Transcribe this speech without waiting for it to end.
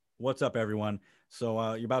What's up, everyone?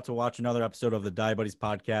 You're about to watch another episode of the Die Buddies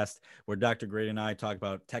podcast where Dr. Grady and I talk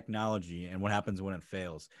about technology and what happens when it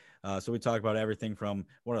fails. We talk about everything from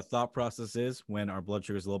what our thought process is when our blood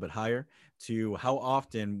sugar is a little bit higher to how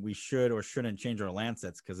often we should or shouldn't change our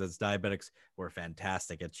Lancets, because as diabetics, we're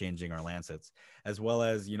fantastic at changing our Lancets, as well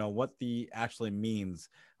as, what the actually means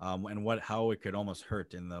and how it could almost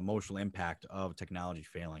hurt and the emotional impact of technology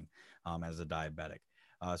failing as a diabetic.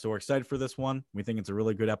 So we're excited for this one. We think it's a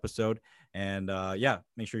really good episode. And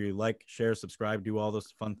make sure you like, share, subscribe, do all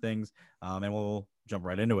those fun things. And we'll jump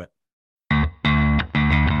right into it.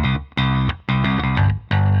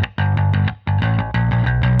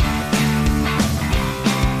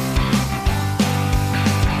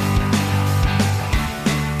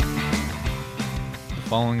 The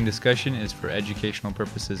following discussion is for educational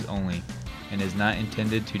purposes only and is not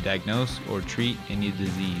intended to diagnose or treat any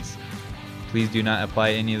disease. Please do not apply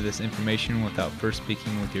any of this information without first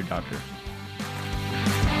speaking with your doctor.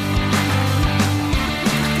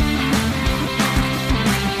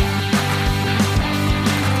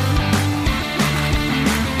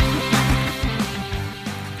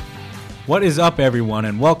 What is up, everyone,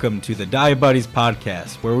 and welcome to the Die Buddies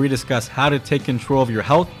podcast, where we discuss how to take control of your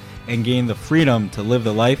health and gain the freedom to live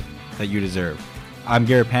the life that you deserve. I'm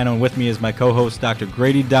Garrett Pano, and with me is my co-host, Dr.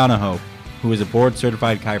 Grady Donahoe, who is a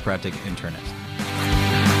board-certified chiropractic internist.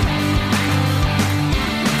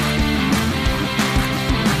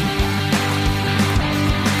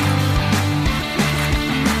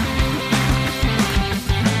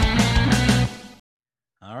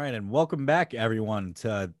 All right, and welcome back, everyone,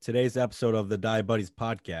 to today's episode of the Die Buddies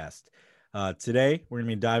podcast. Today, we're going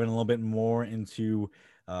to be diving a little bit more into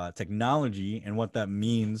technology and what that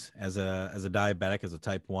means as a diabetic, as a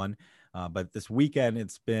type 1. But this weekend,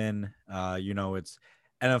 it's been, it's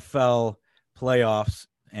NFL playoffs,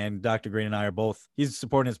 and Dr. Green and I are both, he's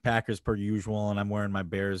supporting his Packers per usual, and I'm wearing my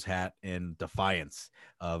Bears hat in defiance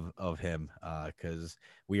of him because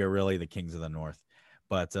we are really the kings of the North.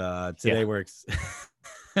 But today we're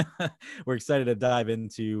excited to dive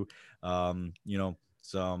into,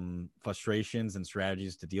 some frustrations and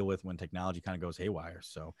strategies to deal with when technology kind of goes haywire.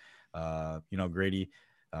 So, Grady,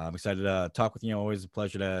 I'm excited to talk with you. Always a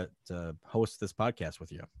pleasure to host this podcast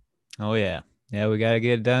with you. Oh, yeah. Yeah, we got to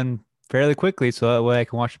get it done fairly quickly so that way I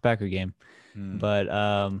can watch the Packer game. But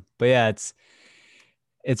yeah,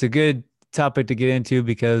 it's a good topic to get into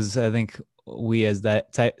because I think we as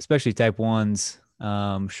that type, especially type 1s,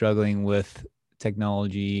 struggling with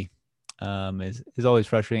technology is always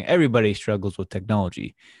frustrating. Everybody struggles with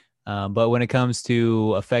technology. But when it comes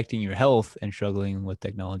to affecting your health and struggling with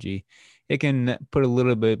technology, it can put a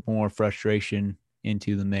little bit more frustration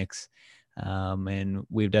into the mix. And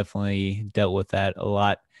we've definitely dealt with that a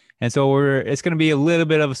lot. And so it's going to be a little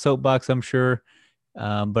bit of a soapbox, I'm sure.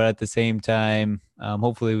 But at the same time,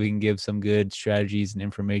 hopefully we can give some good strategies and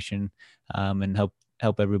information and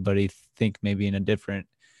help everybody think maybe in a different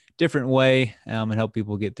way and help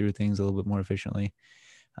people get through things a little bit more efficiently.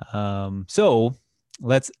 I'm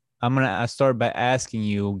going to start by asking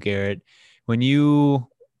you, Garrett, when you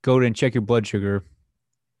go to and check your blood sugar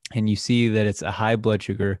and you see that it's a high blood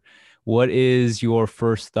sugar, what is your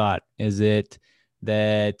first thought? Is it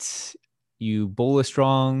that you bolus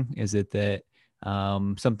wrong? Is it that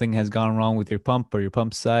something has gone wrong with your pump or your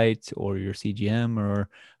pump site or your CGM, or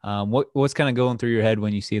what's kind of going through your head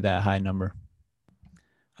when you see that high number?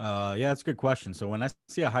 Yeah, that's a good question. So when I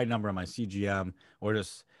see a high number on my CGM, or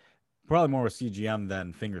just probably more with CGM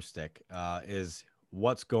than finger stick, is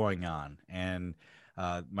what's going on. And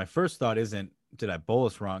my first thought isn't, did I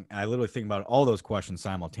bolus wrong? I literally think about all those questions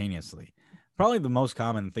simultaneously. Probably the most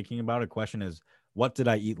common thinking about a question is, what did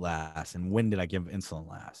I eat last? And when did I give insulin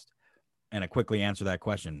last? And I quickly answer that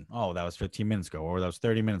question. Oh, that was 15 minutes ago, or that was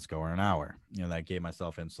 30 minutes ago, or an hour, that I gave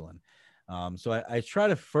myself insulin. So I try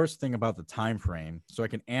to first think about the time frame so I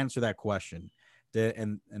can answer that question.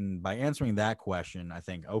 And by answering that question, I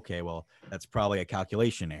think, okay, well, that's probably a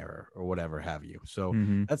calculation error or whatever have you. So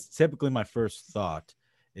that's typically my first thought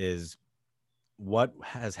is what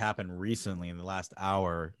has happened recently in the last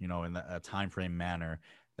hour, in a time frame manner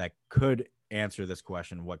that could answer this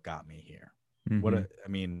question, what got me here?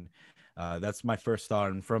 That's my first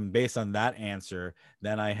thought. And based on that answer,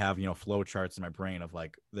 then I have, flow charts in my brain of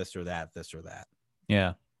like this or that.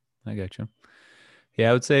 Yeah, I got you. Yeah,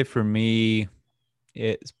 I would say for me,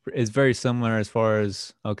 it's very similar as far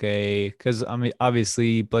as, okay, because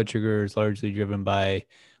obviously blood sugar is largely driven by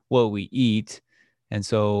what we eat. And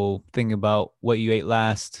so thinking about what you ate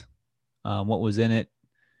last, what was in it,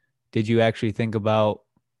 did you actually think about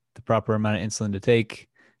the proper amount of insulin to take,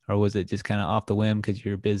 or was it just kind of off the whim because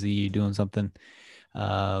you're busy doing something?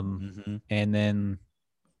 um, Mm-hmm. and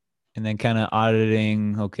then kind of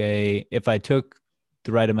auditing. Okay, if I took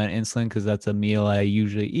the right amount of insulin because that's a meal I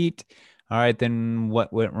usually eat, all right, then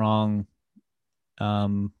what went wrong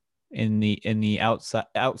um, in the outside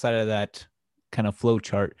of that kind of flow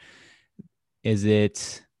chart? Is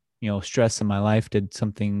it, stress in my life? Did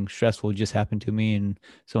something stressful just happen to me and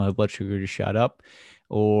so my blood sugar just shot up?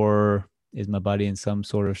 Or is my body in some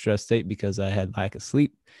sort of stress state because I had lack of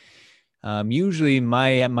sleep? Usually my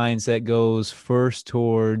mindset goes first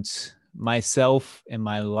towards myself and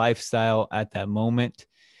my lifestyle at that moment,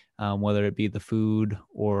 whether it be the food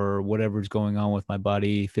or whatever's going on with my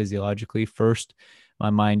body physiologically. First,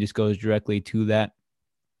 my mind just goes directly to that.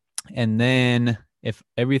 And then if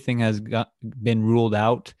everything has been ruled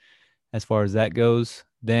out as far as that goes,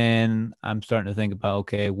 then I'm starting to think about,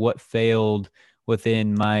 okay, what failed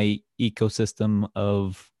within my ecosystem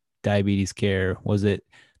of diabetes care? Was it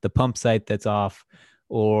the pump site that's off,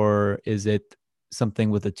 or is it something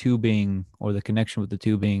with the tubing or the connection with the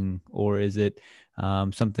tubing, or is it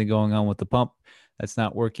something going on with the pump that's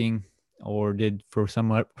not working, or did for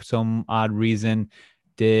some odd reason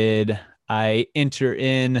did I enter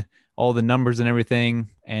in all the numbers and everything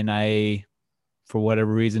and I for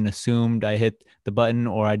whatever reason assumed I hit the button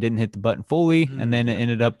or I didn't hit the button fully, and then it Yep.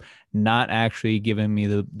 ended up not actually giving me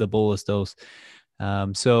the bolus dose.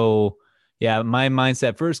 So yeah, my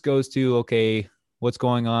mindset first goes to, okay, what's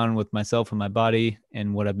going on with myself and my body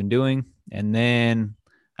and what I've been doing, and then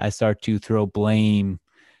I start to throw blame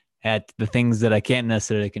at the things that I can't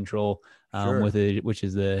necessarily control Sure. with it, which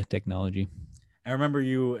is the technology. I remember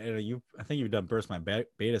you. I think you've done burst my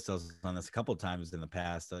beta cells on this a couple of times in the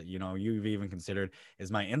past. You've even considered, is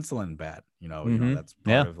my insulin bad? Mm-hmm. That's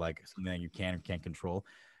part Yeah. of like something that you can or can't control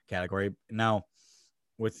category. Now,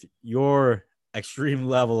 with your extreme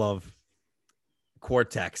level of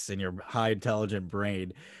cortex in your high intelligent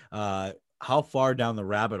brain, uh, how far down the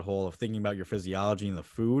rabbit hole of thinking about your physiology and the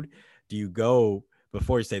food do you go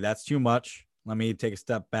before you say that's too much? Let me take a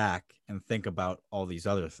step back and think about all these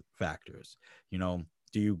other factors. You know,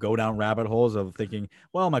 do you go down rabbit holes of thinking,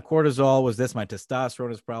 well, my cortisol was this, my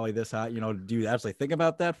testosterone is probably this high? Do you actually think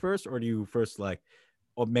about that first, or do you first like,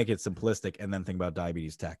 or make it simplistic and then think about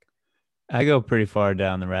diabetes tech? I go pretty far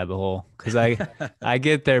down the rabbit hole because I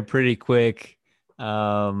get there pretty quick.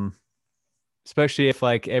 Um, Especially if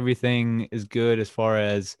like everything is good as far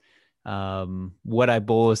as what I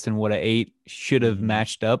bolused and what I ate should have Mm-hmm.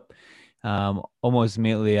 matched up. Almost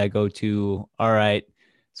immediately I go to, all right,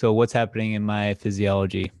 so what's happening in my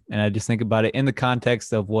physiology? And I just think about it in the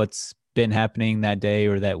context of what's been happening that day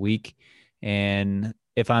or that week. And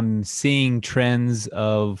if I'm seeing trends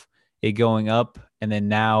of it going up and then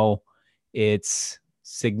now it's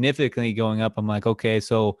significantly going up, I'm like, okay,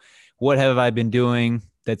 so what have I been doing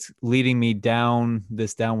that's leading me down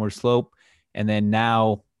this downward slope? And then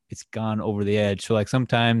now it's gone over the edge. So like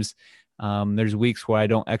sometimes there's weeks where I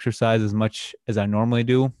don't exercise as much as I normally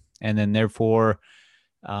do. And then therefore,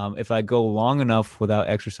 if I go long enough without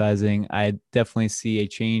exercising, I definitely see a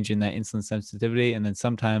change in that insulin sensitivity. And then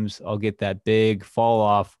sometimes I'll get that big fall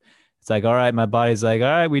off. It's like, all right, my body's like, all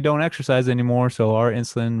right, we don't exercise anymore. So our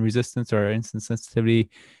insulin resistance or our insulin sensitivity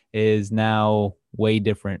is now way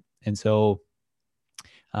different. And so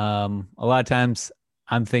a lot of times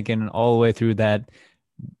I'm thinking all the way through that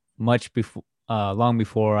much before, long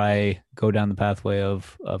before I go down the pathway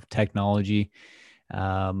of technology.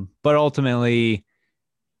 But ultimately,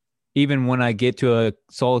 even when I get to a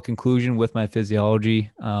solid conclusion with my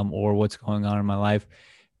physiology or what's going on in my life,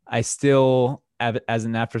 I still, as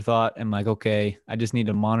an afterthought, am like, okay, I just need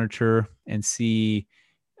to monitor and see,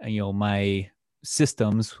 my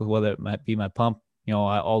systems, whether it might be my pump.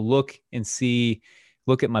 I'll look and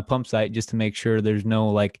look at my pump site just to make sure there's no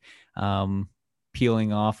like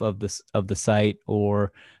peeling off of the site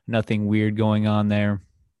or nothing weird going on there.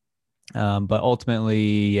 But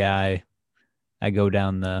ultimately, yeah, I go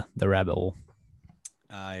down the rabbit hole.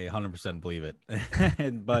 I 100% believe it.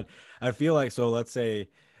 But I feel like, so let's say,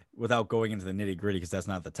 without going into the nitty gritty, because that's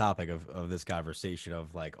not the topic of this conversation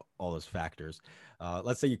of like all those factors.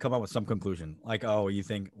 Let's say you come up with some conclusion, like, oh, you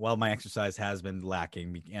think, well, my exercise has been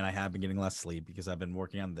lacking and I have been getting less sleep because I've been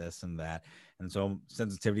working on this and that. And so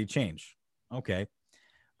sensitivity change. Okay.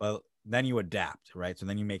 But then you adapt, right? So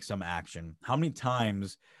then you make some action. How many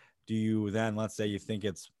times do you then, let's say you think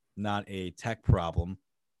it's not a tech problem,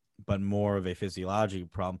 but more of a physiological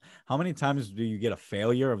problem? How many times do you get a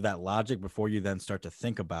failure of that logic before you then start to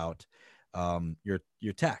think about your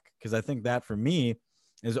tech? Because I think that for me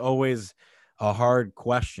is always a hard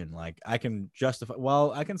question. Like I can justify,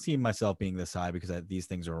 well, I can see myself being this high because these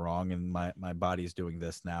things are wrong and my body is doing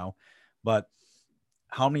this now, but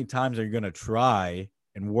how many times are you going to try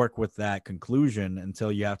and work with that conclusion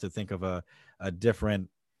until you have to think of a different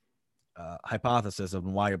hypothesis of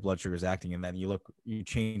why your blood sugar is acting, and then you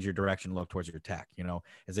change your direction, look towards your tech.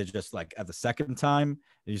 Is it just like at the second time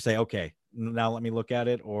you say, okay, now let me look at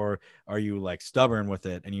it, or are you like stubborn with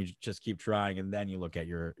it and you just keep trying, and then you look at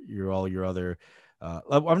your all your other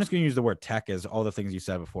I'm just going to use the word tech as all the things you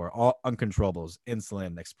said before, all uncontrollables,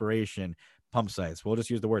 insulin, expiration, pump sites. We'll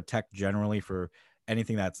just use the word tech generally for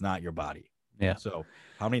anything that's not your body. Yeah. So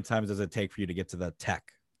how many times does it take for you to get to the tech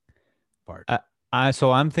part?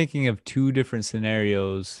 So I'm thinking of two different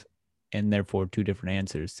scenarios and therefore two different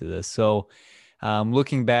answers to this. So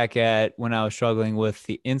looking back at when I was struggling with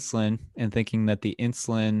the insulin and thinking that the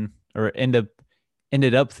insulin or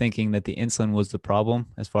ended up thinking that the insulin was the problem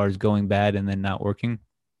as far as going bad and then not working.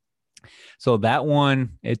 So that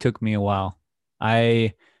one, it took me a while.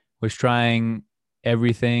 I was trying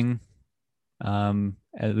everything,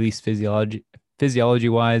 at least physiology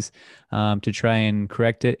wise, to try and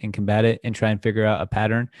correct it and combat it and try and figure out a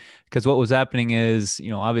pattern. Because what was happening is,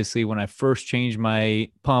 obviously when I first changed my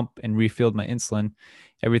pump and refilled my insulin,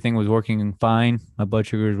 everything was working fine. My blood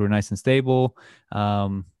sugars were nice and stable.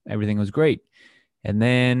 Everything was great. And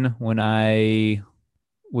then when I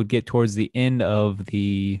would get towards the end of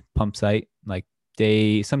the pump site, like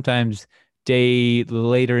sometimes day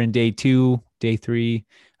later in day 2, day 3.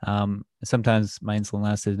 Sometimes my insulin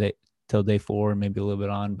lasted till day 4, maybe a little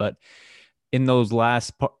bit on. But in those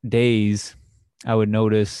last days, I would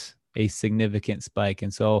notice a significant spike.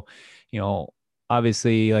 And so,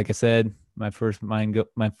 obviously, like I said, my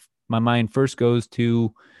mind first goes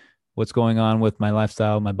to what's going on with my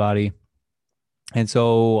lifestyle, my body. And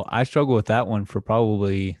so I struggle with that one for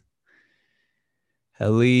probably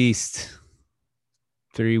at least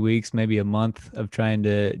 3 weeks, maybe a month of trying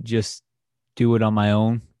to just do it on my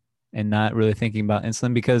own and not really thinking about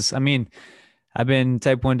insulin. Because I mean, I've been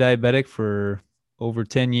type 1 diabetic for over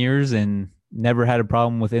 10 years and never had a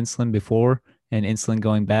problem with insulin before and insulin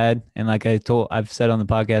going bad. And like I've said on the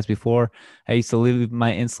podcast before, I used to leave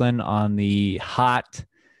my insulin on the hot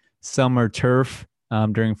summer turf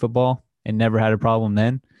during football and never had a problem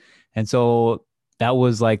then. And so that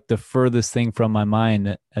was like the furthest thing from my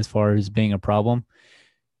mind as far as being a problem.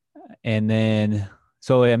 And then,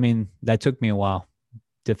 so I mean, that took me a while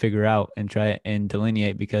to figure out and try and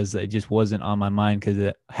delineate because it just wasn't on my mind because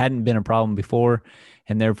it hadn't been a problem before.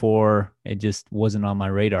 And therefore, it just wasn't on my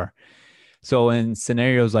radar. So, in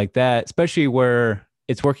scenarios like that, especially where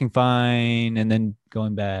it's working fine and then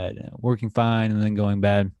going bad, working fine and then going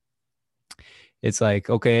bad, it's like,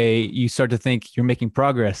 okay, you start to think you're making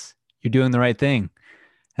progress, you're doing the right thing.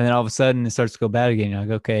 And then all of a sudden it starts to go bad again. You're like,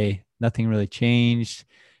 okay, nothing really changed.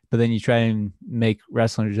 But then you try and make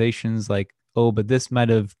rationalizations like, oh, but this might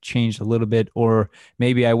have changed a little bit. Or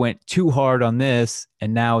maybe I went too hard on this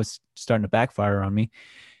and now it's starting to backfire on me.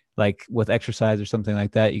 Like with exercise or something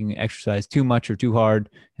like that, you can exercise too much or too hard,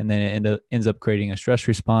 and then it ends up creating a stress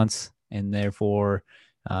response and therefore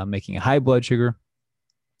making a high blood sugar.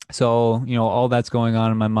 So, all that's going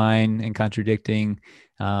on in my mind and contradicting,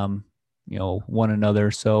 one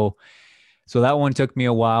another. So that one took me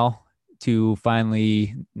a while to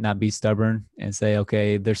finally not be stubborn and say,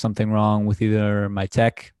 okay, there's something wrong with either my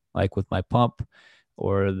tech, like with my pump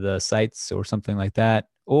or the sites or something like that.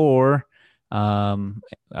 Or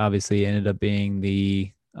obviously it ended up being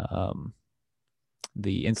the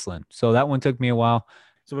insulin. So that one took me a while.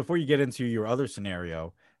 So before you get into your other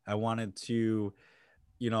scenario, I wanted to,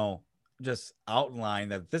 you know, just outline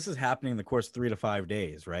that this is happening in the course of 3 to 5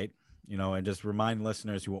 days, right? And just remind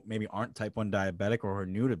listeners who maybe aren't type 1 diabetic or are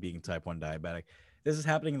new to being type 1 diabetic. This is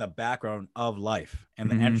happening in the background of life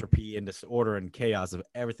and the Mm-hmm. entropy and disorder and chaos of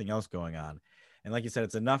everything else going on. And like you said,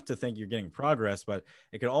 it's enough to think you're getting progress, but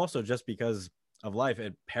it could also, just because of life,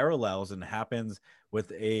 it parallels and happens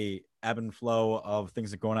with a ebb and flow of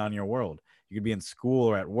things that are going on in your world. You could be in school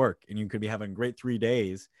or at work, and you could be having great 3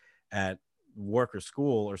 days at work or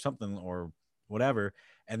school or something or whatever,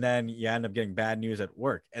 and then you end up getting bad news at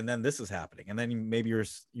work, and then this is happening, and then maybe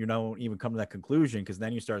you don't even come to that conclusion, because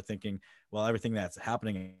then you start thinking, well, everything that's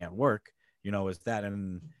happening at work, is that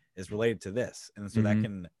and is related to this, and so that Mm-hmm.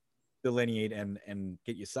 can delineate and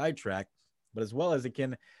get you sidetracked, but as well as it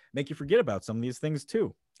can make you forget about some of these things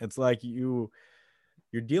too. It's like you're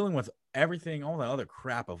dealing with everything, all the other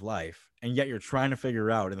crap of life, and yet you're trying to figure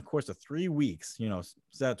out in the course of 3 weeks,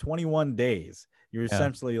 so 21 days, you're Yeah.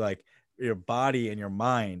 essentially like your body and your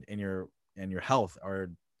mind and your health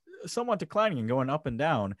are somewhat declining and going up and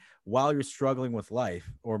down while you're struggling with life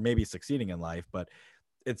or maybe succeeding in life. But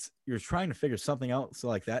it's you're trying to figure something out so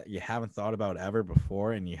like that you haven't thought about ever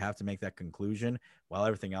before, and you have to make that conclusion while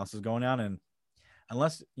everything else is going on. And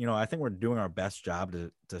unless I think we're doing our best job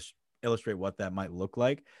to illustrate what that might look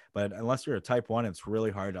like. But unless you're a type 1, it's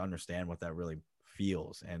really hard to understand what that really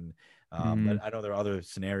feels. And but Mm, I know there are other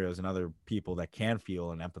scenarios and other people that can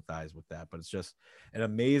feel and empathize with that. But it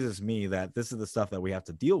amazes me that this is the stuff that we have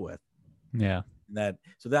to deal with. yeah.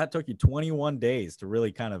 That took you 21 days to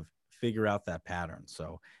really kind of figure out that pattern.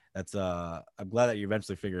 So that's I'm glad that you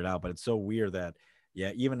eventually figured it out. But it's so weird that,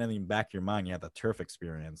 yeah, even in the back of your mind you have the turf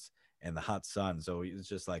experience and the hot sun, so it's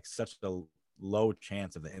just like such a low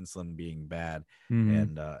chance of the insulin being bad.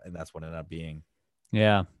 Mm, And that's what it ended up being.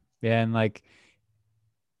 yeah. Yeah. And like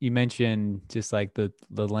you mentioned, just like the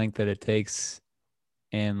length that it takes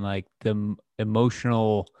and like the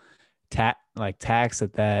emotional tax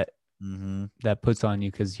Mm-hmm. that puts on you,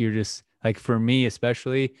 because you're just like, for me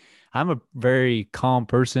especially, I'm a very calm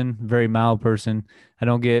person, very mild person. I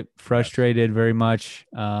don't get Yes. frustrated very much.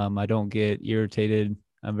 I don't get irritated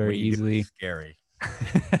What very you do is easily. scary.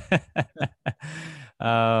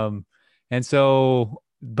 um, and so,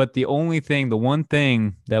 but the one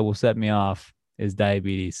thing that will set me off is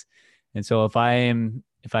diabetes. And so if I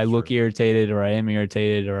It's look true. irritated, or I am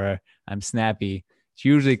irritated, or I'm snappy, it's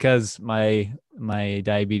usually because my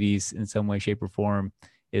diabetes in some way, shape, or form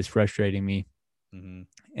is frustrating me. Mm-hmm.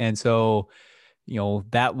 And so,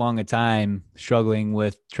 that long a time struggling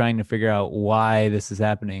with trying to figure out why this is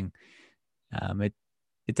happening,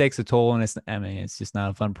 it takes a toll, and it's just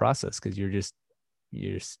not a fun process, because you're just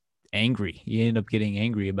angry. You end up getting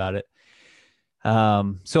angry about it.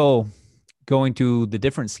 So going to the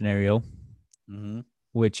different scenario, Mm-hmm.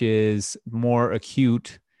 which is more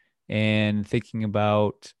acute, and thinking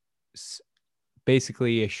about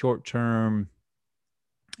basically a short term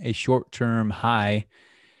high,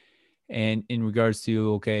 and in regards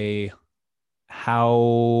to, okay,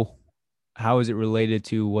 how is it related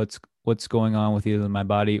to what's going on with either my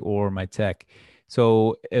body or my tech.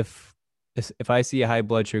 So if I see a high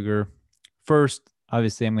blood sugar, first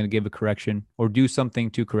obviously I'm going to give a correction or do something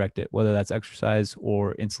to correct it, whether that's exercise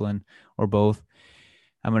or insulin or both.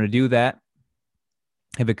 I'm going to do that.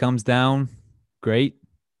 If it comes down, great.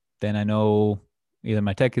 Then I know either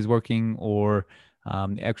my tech is working, or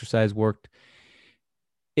the exercise worked.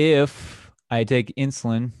 If I take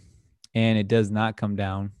insulin and it does not come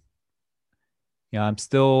down, I'm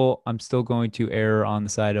still going to err on the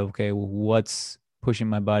side of, okay, well, what's pushing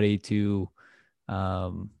my body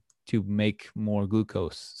um to make more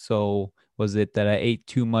glucose? So was it that I ate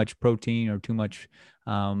too much protein or too much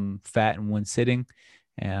fat in one sitting?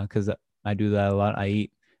 Yeah, because I do that a lot. I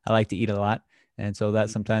like to eat a lot, and so that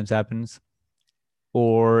sometimes happens.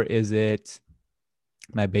 Or is it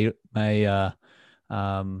my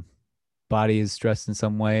um body is stressed in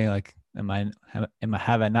some way? Like,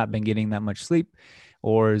 have I not been getting that much sleep,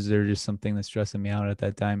 or is there just something that's stressing me out at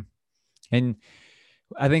that time? And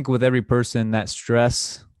I think with every person, that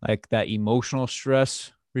stress, like that emotional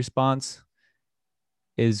stress response,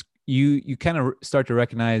 is you kind of start to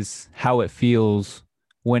recognize how it feels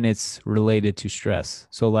when it's related to stress.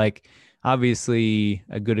 So like, obviously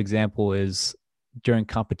a good example is during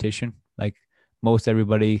competition. Like, most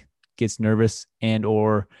everybody gets nervous and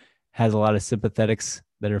or has a lot of sympathetics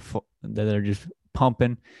that are just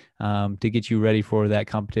pumping to get you ready for that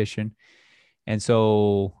competition. And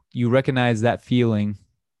so you recognize that feeling.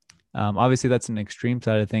 Obviously that's an extreme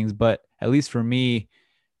side of things, but at least for me,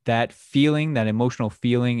 that feeling, that emotional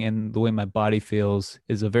feeling, and the way my body feels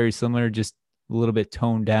is a very similar, just a little bit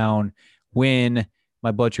toned down when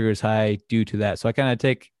my blood sugar is high due to that. So I kind of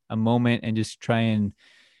take a moment and just try and,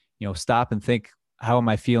 stop and think, how am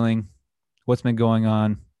I feeling? What's been going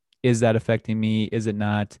on? Is that affecting me? Is it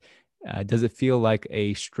not? Does it feel like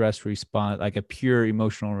a stress response, like a pure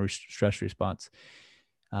emotional stress response?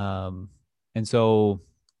 Um, and so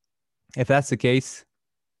if that's the case,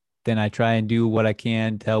 then I try and do what I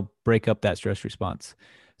can to help break up that stress response.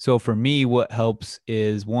 So for me, what helps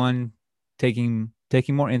is, one, taking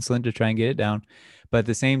more insulin to try and get it down, but at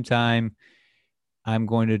the same time, I'm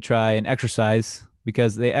going to try and exercise,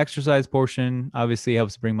 because the exercise portion obviously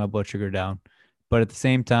helps bring my blood sugar down. But at the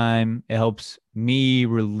same time, it helps me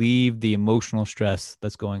relieve the emotional stress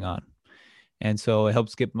that's going on. And so it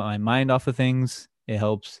helps get my mind off of things. It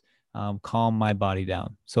helps calm my body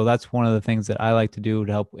down. So that's one of the things that I like to do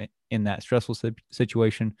to help in that stressful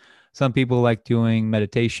situation. Some people like doing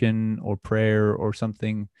meditation or prayer or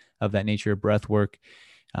something of that nature, breath work,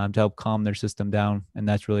 to help calm their system down, and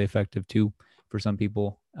that's really effective too for some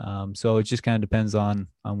people. So it just kind of depends on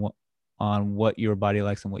what your body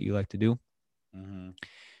likes and what you like to do. Mm-hmm.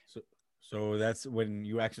 So So that's when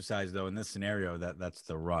you exercise though in this scenario that's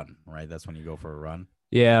the run, right? That's when you go for a run.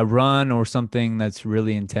 Yeah, run or something that's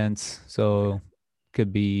really intense. Okay. So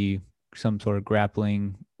could be some sort of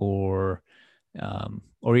grappling or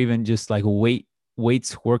even just like a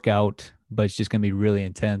weights workout, but it's just gonna be really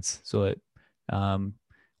intense. So it um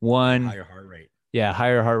Like a one, higher heart rate. yeah,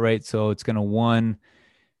 higher heart rate. So it's gonna one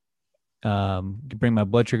bring my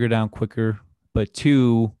blood sugar down quicker, but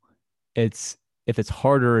two, it's if it's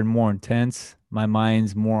harder and more intense, my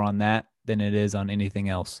mind's more on that than it is on anything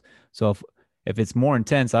else. So if it's more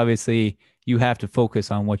intense, obviously you have to focus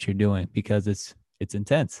on what you're doing because it's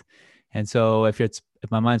intense. And so if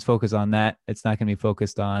my mind's focused on that, it's not going to be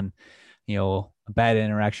focused on, a bad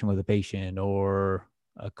interaction with a patient or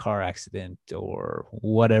a car accident or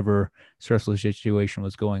whatever stressful situation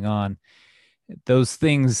was going on. Those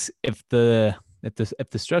things, if the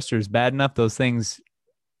stressor is bad enough, those things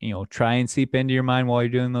try and seep into your mind while you're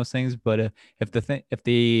doing those things. But if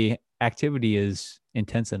the activity is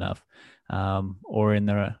intense enough, or in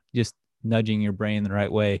the just nudging your brain the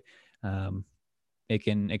right way, um, it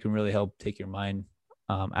can really help take your mind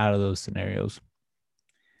out of those scenarios.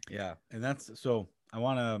 Yeah, and that's so I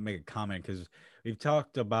want to make a comment because we've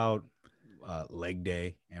talked about leg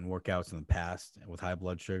day and workouts in the past with high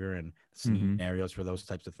blood sugar and Mm-hmm. scenarios for those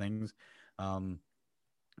types of things. Um,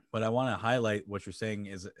 but I want to highlight what you're saying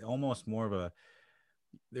is almost more of a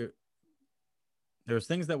there. There's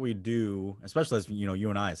things that we do, especially as you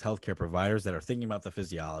and I as healthcare providers that are thinking about the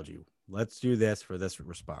physiology. Let's do this for this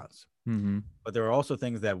response. Mm-hmm. But there are also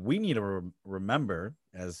things that we need to remember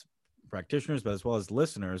as practitioners, but as well as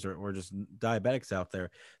listeners or just diabetics out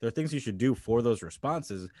there. There are things you should do for those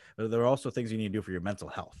responses, but there are also things you need to do for your mental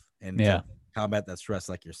health and to Yeah. combat that stress,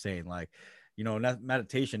 like you're saying. Like,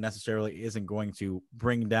 meditation necessarily isn't going to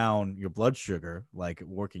bring down your blood sugar like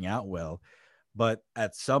working out will, but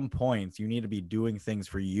at some point you need to be doing things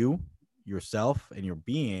for yourself and your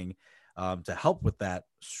being, to help with that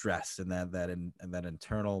stress and that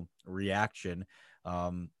internal reaction,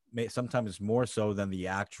 sometimes more so than the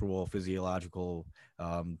actual physiological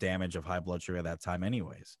damage of high blood sugar at that time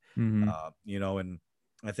anyways. Mm-hmm. And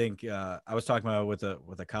I think I was talking about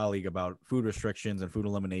with a colleague about food restrictions and food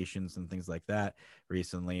eliminations and things like that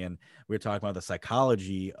recently, and we were talking about the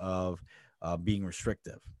psychology of being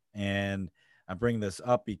restrictive. And I bring this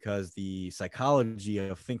up because the psychology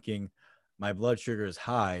of thinking my blood sugar is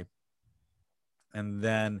high and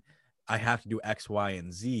then I have to do X, Y,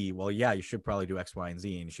 and Z. Well, yeah, you should probably do X, Y, and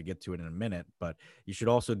Z, and you should get to it in a minute. But you should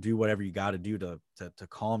also do whatever you got to do to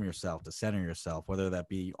calm yourself, to center yourself, whether that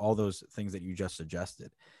be all those things that you just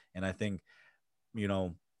suggested. And I think you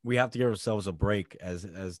know we have to give ourselves a break as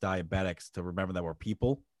diabetics to remember that we're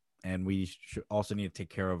people, and we should also need to take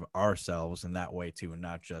care of ourselves in that way too, and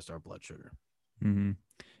not just our blood sugar. Mm-hmm.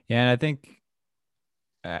 Yeah, and I think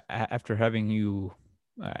after having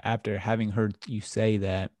heard you say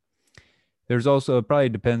that, there's also, it probably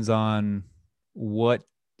depends on what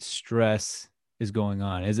stress is going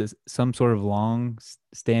on. Is it some sort of long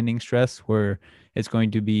standing stress where it's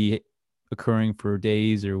going to be occurring for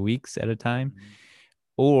days or weeks at a time? Mm-hmm.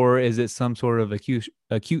 Or is it some sort of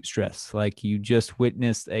acute stress, like you just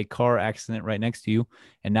witnessed a car accident right next to you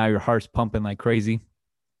and now your heart's pumping like crazy?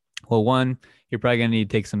 Well, one, you're probably gonna need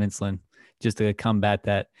to take some insulin just to combat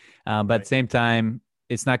that. But at the Right. same time,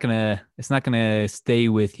 it's not gonna stay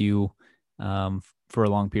with you for a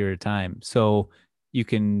long period of time. So you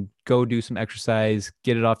can go do some exercise,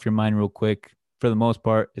 get it off your mind real quick. For the most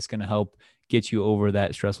part, it's gonna help get you over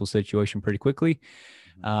that stressful situation pretty quickly.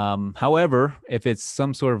 Mm-hmm. However, if it's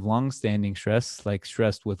some sort of long-standing stress, like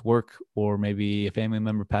stressed with work or maybe a family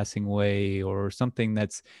member passing away or something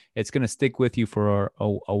it's going to stick with you for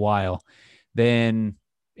a while, then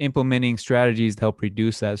implementing strategies to help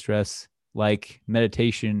reduce that stress, like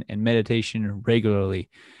meditation and meditation regularly.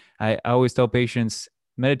 I always tell patients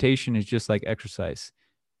meditation is just like exercise.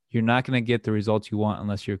 You're not going to get the results you want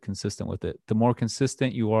unless you're consistent with it. The more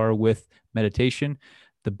consistent you are with meditation,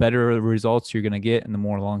 the better results you're going to get and the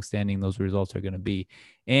more long-standing those results are going to be.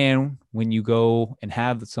 And when you go and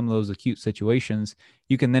have some of those acute situations,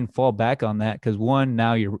 you can then fall back on that because one,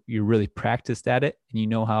 now you're really practiced at it and you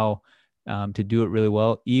know how to do it really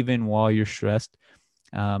well, even while you're stressed.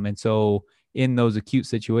 And so in those acute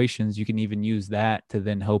situations, you can even use that to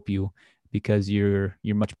then help you because you're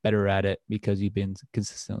much better at it because you've been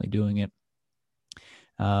consistently doing it.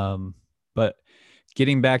 But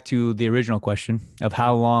getting back to the original question of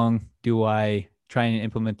how long do I try and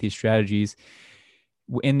implement these strategies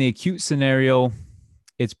in the acute scenario,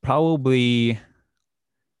 it's probably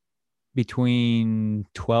between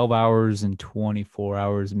 12 hours and 24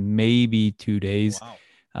 hours, maybe 2 days. Wow.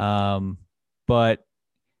 Um, but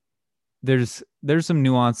there's some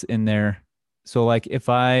nuance in there. So like if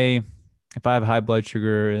I have high blood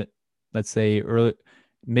sugar, let's say early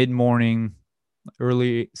mid morning,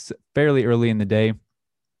 fairly early in the day,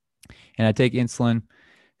 and I take insulin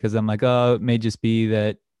because I'm like, oh, it may just be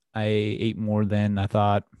that I ate more than I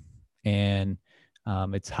thought, and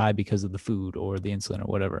it's high because of the food or the insulin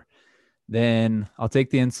or whatever. Then I'll take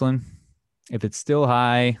the insulin. If it's still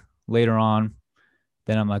high later on,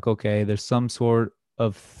 then I'm like, okay, there's some sort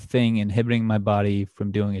of thing inhibiting my body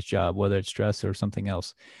from doing its job, whether it's stress or something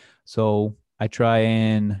else. So I try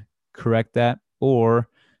and correct that, or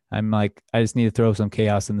I'm like, I just need to throw some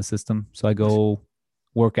chaos in the system. So I go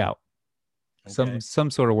work out, Okay. some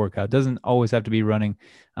sort of workout. It doesn't always have to be running,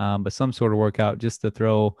 but some sort of workout just to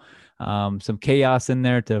throw some chaos in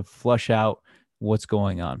there to flush out what's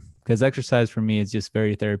going on. Because exercise for me is just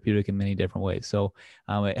very therapeutic in many different ways. So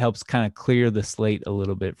it helps kind of clear the slate a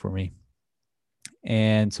little bit for me.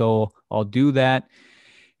 And so I'll do that.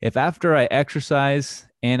 If after I exercise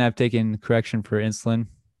and I've taken correction for insulin,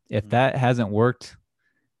 if Mm-hmm. that hasn't worked,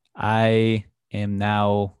 I am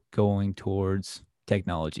now going towards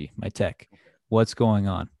technology, my tech. Okay. What's going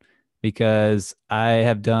on? Because I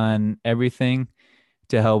have done everything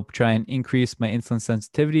to help try and increase my insulin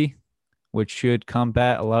sensitivity, which should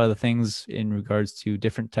combat a lot of the things in regards to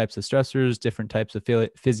different types of stressors, different types of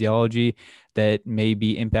physiology that may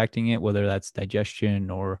be impacting it, whether that's digestion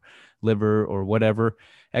or liver or whatever.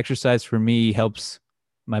 Exercise for me helps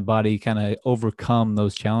my body kind of overcome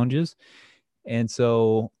those challenges. And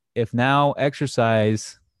so if now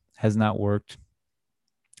exercise has not worked,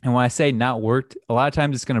 and when I say not worked, a lot of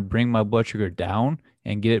times it's going to bring my blood sugar down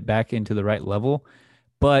and get it back into the right level,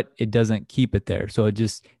 but it doesn't keep it there. So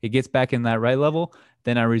it gets back in that right level.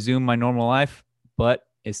 Then I resume my normal life, but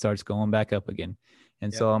it starts going back up again.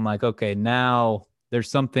 And Yep. so I'm like, okay, now there's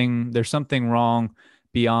something wrong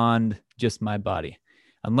beyond just my body.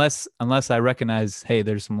 Unless I recognize, hey,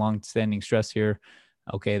 there's some long-standing stress here.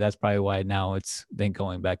 Okay, that's probably why now it's then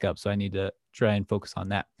going back up. So I need to try and focus on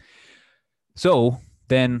that. So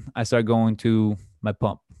then I start going to my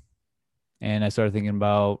pump and I started thinking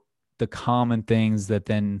about the common things that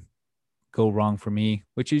then go wrong for me,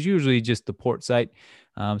 which is usually just the port site.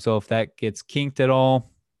 So if that gets kinked at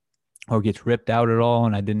all or gets ripped out at all,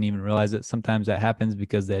 and I didn't even realize it, sometimes that happens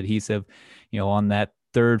because the adhesive, on that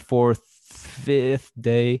third, fourth, fifth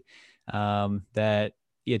day, that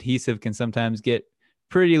adhesive can sometimes get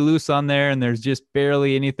pretty loose on there, and there's just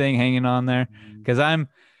barely anything hanging on there. Mhm. Because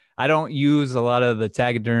I don't use a lot of the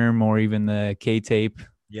Tagaderm or even the K tape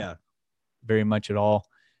Yeah. very much at all.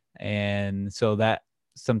 And so that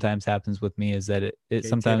sometimes happens with me is that it K tape as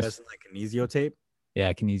sometimes, in like kinesio tape.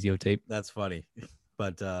 yeah, kinesio tape. That's funny.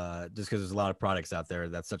 But just because there's a lot of products out there,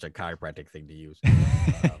 that's such a chiropractic thing to use.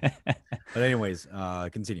 Uh, but anyways,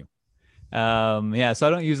 continue. Yeah, so I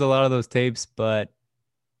don't use a lot of those tapes, but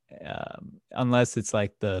unless it's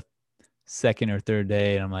like the second or third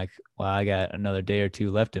day, and I'm like, well, I got another day or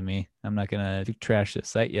two left in me. I'm not gonna trash the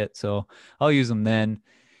site yet, so I'll use them then.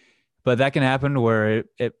 But that can happen where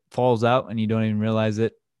it falls out and you don't even realize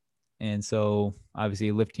it. And so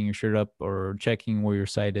obviously lifting your shirt up or checking where your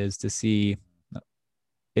site is to see,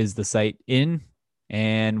 is the site in,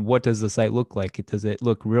 and what does the site look like? Does it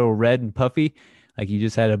look real red and puffy? Like you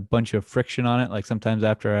just had a bunch of friction on it. Like sometimes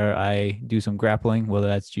after I do some grappling, whether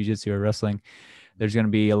that's jujitsu or wrestling, there's going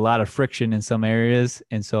to be a lot of friction in some areas.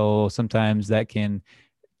 And so sometimes that can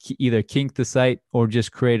either kink the site or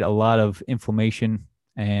just create a lot of inflammation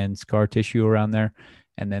and scar tissue around there.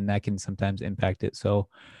 And then that can sometimes impact it. So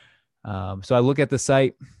I look at the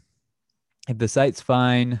site. If the site's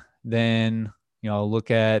fine, then I'll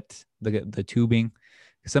look at the tubing.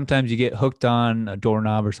 Sometimes you get hooked on a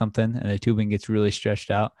doorknob or something, and the tubing gets really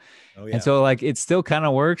stretched out, Oh and yeah. so like it still kind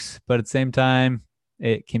of works, but at the same time,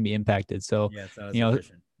 it can be impacted. So, Yeah, it's not as you know,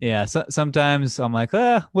 efficient. yeah. So, sometimes I'm like,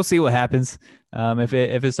 we'll see what happens. If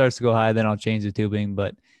Mm-hmm. it starts to go high, then I'll change the tubing.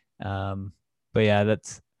 Um, but yeah,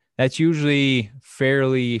 that's usually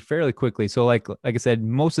fairly quickly. So like I said,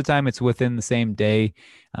 most of the time it's within the same day.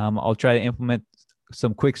 I'll try to implement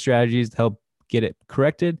some quick strategies to help get it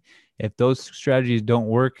corrected. If those strategies don't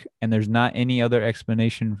work and there's not any other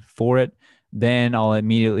explanation for it, then I'll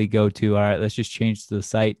immediately go to, all right, let's just change to the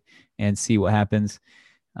site and see what happens,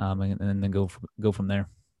 and then go from there.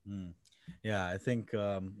 Mm. Yeah, I think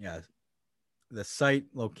yeah, the site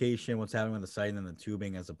location, what's happening on the site, and then the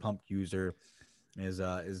tubing as a pump user is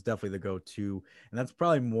definitely the go-to. And that's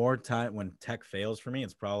probably more time when tech fails for me.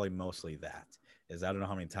 It's probably mostly that. Is I don't know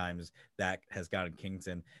how many times that has gotten kinked,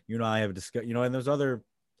 and I have discussed, and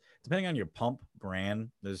depending on your pump brand,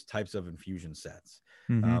 there's types of infusion sets.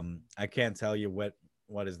 Mm-hmm. I can't tell you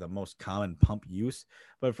what is the most common pump use,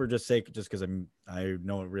 but for just sake, just because I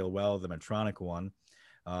know it real well, the Medtronic one.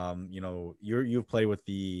 You've played with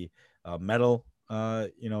the metal,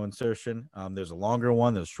 insertion. There's a longer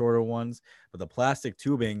one, there's shorter ones, but the plastic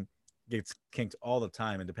tubing gets kinked all the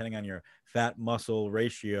time, and depending on your fat muscle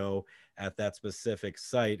ratio at that specific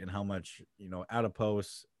site and how much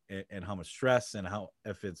adipose and how much stress and how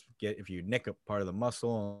if you nick a part of the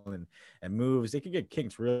muscle and moves, it can get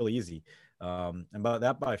kinked real easy. And by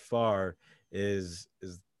that by far is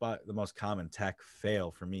by the most common tech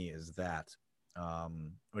fail for me is that,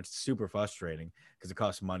 which is super frustrating because it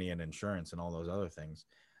costs money and insurance and all those other things.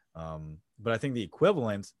 But I think the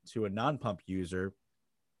equivalent to a non-pump user,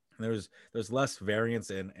 there's less variance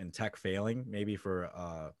in tech failing, maybe for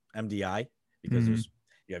MDI, because Mm-hmm.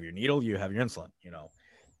 you have your needle, you have your insulin,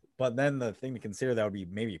 But then the thing to consider that would be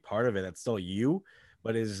maybe part of it that's still you,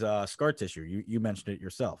 but is scar tissue. You mentioned it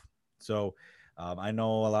yourself. So I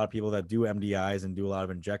know a lot of people that do MDIs and do a lot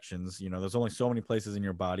of injections. There's only so many places in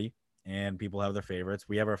your body, and people have their favorites.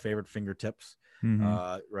 We have our favorite fingertips,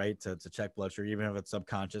 Mm-hmm. right, to check blood sugar. Even if it's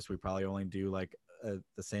subconscious, we probably only do like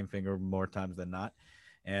the same finger more times than not.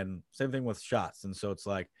 And same thing with shots. And so it's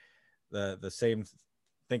like the same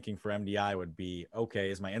thinking for MDI would be, okay,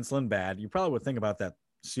 is my insulin bad? You probably would think about that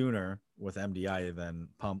sooner with MDI than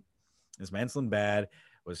pump. Is my insulin bad?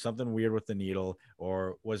 Was something weird with the needle,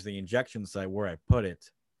 or was the injection site where I put it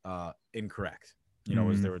incorrect? Was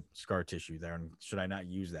Mm-hmm. there scar tissue there, and should I not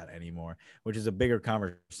use that anymore? Which is a bigger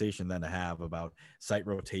conversation than to have about site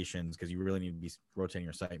rotations, because you really need to be rotating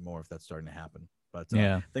your site more if that's starting to happen. But I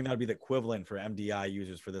Yeah. think that would be the equivalent for MDI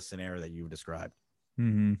users for this scenario that you've described.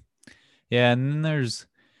 Mm-hmm. Yeah, and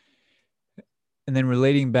then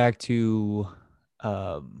relating back to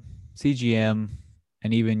um, CGM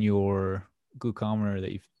and even your glucometer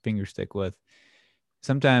that you finger stick with,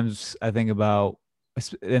 sometimes I think about,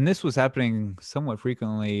 and this was happening somewhat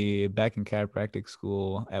frequently back in chiropractic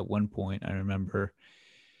school at one point. I remember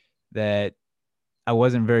that I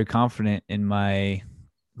wasn't very confident in my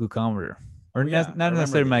glucometer, or Oh yeah, I not remember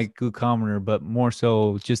necessarily my these. glucometer, but more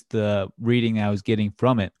so just the reading I was getting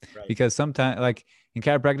from it. Right. Because sometimes, like in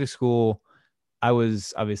chiropractic school, I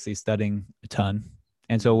was obviously studying a ton.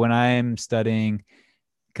 And so Mm-hmm. when I'm studying,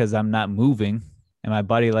 because I'm not moving and my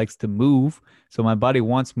body likes to move, so my body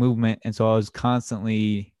wants movement. And so I was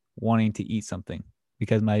constantly wanting to eat something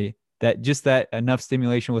because that enough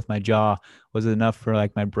stimulation with my jaw was enough for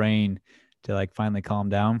like my brain to like finally calm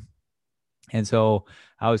down. And so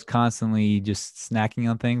I was constantly just snacking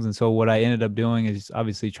on things. And so what I ended up doing is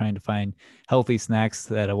obviously trying to find healthy snacks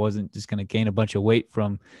that I wasn't just going to gain a bunch of weight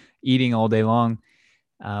from eating all day long.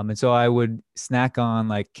 And so I would snack on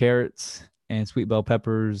like carrots and sweet bell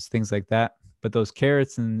peppers, things like that. But those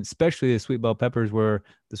carrots and especially the sweet bell peppers, where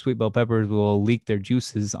the sweet bell peppers will leak their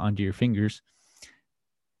juices onto your fingers,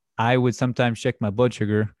 I would sometimes check my blood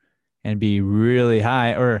sugar and be really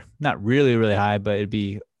high, or not really, really high, but it'd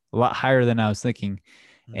be a lot higher than I was thinking.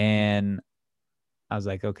 Mm-hmm. And I was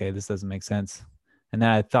like, okay, this doesn't make sense. And then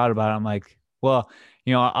I thought about it. I'm like, well,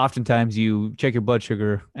 oftentimes you check your blood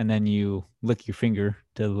sugar and then you lick your finger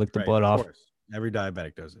to lick the Right. blood Of off. course, every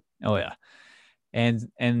diabetic does it. Oh yeah.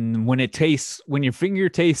 And when your finger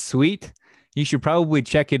tastes sweet, you should probably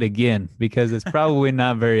check it again because it's probably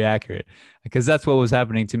not very accurate. Because that's what was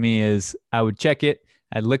happening to me is I would check it,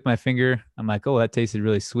 I'd lick my finger, I'm like, oh, that tasted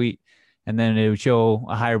really sweet. And then it would show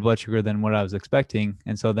a higher blood sugar than what I was expecting.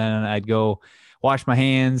 And so then I'd go wash my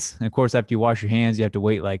hands. And of course, after you wash your hands, you have to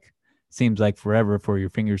wait like seems like forever for your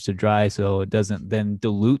fingers to dry so it doesn't then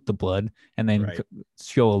dilute the blood and then Right.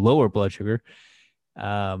 show a lower blood sugar.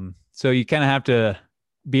 So you kind of have to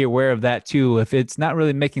be aware of that too. If it's not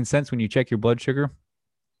really making sense when you check your blood sugar,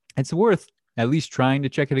 it's worth at least trying to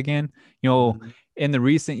check it again. Mm-hmm. In the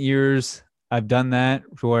recent years, I've done that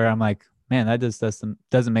to where I'm like, man, that just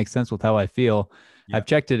doesn't make sense with how I feel. Yeah. I've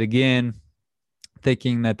checked it again,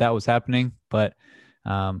 thinking that was happening,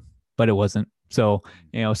 um, but it wasn't. So,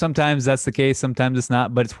 sometimes that's the case, sometimes it's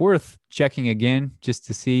not, but it's worth checking again just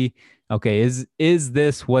to see, okay, is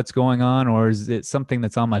this what's going on, or is it something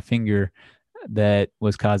that's on my finger that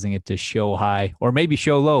was causing it to show high or maybe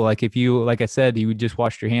show low? Like if you, like I said, you just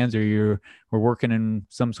washed your hands or were working in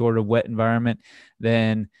some sort of wet environment,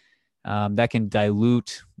 then that can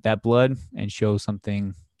dilute that blood and show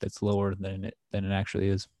something that's lower than it actually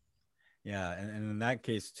is. Yeah, and in that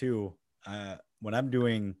case too, when I'm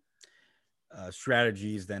doing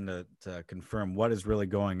strategies then to confirm what is really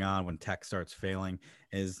going on when tech starts failing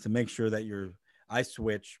is to make sure that I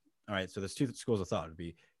switch. All right, so there's two schools of thought. It'd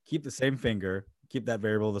be keep the same finger, keep that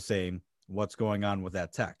variable the same. What's going on with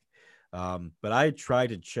that tech? But I try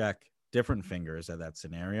to check different fingers at that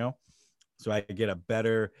scenario so I get a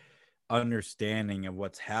better understanding of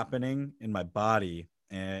what's happening in my body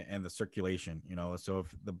and the circulation. So if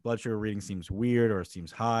the blood sugar reading seems weird or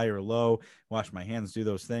seems high or low, wash my hands, do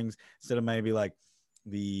those things instead of maybe like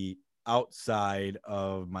the outside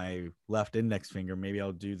of my left index finger. Maybe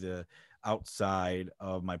I'll do the outside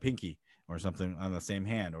of my pinky or something on the same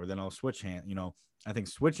hand, or then I'll switch hand. I think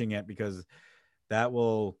switching it, because that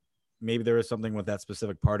will, maybe there is something with that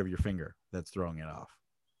specific part of your finger that's throwing it off,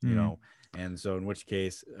 you Mm. know, and so in which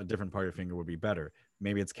case a different part of your finger would be better.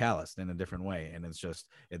 Maybe it's calloused in a different way and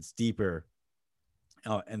it's deeper.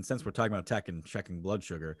 And since we're talking about tech and checking blood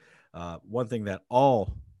sugar, one thing that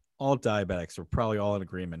all diabetics are probably all in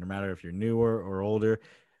agreement, no matter if you're newer or older,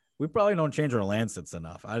 we probably don't change our lancets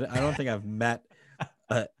enough. I don't think I've met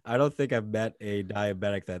I don't think I've met a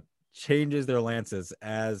diabetic that changes their lancets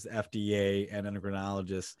as FDA and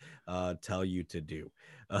endocrinologists tell you to do,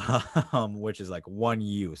 which is like one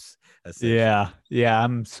use Yeah. essentially. Yeah.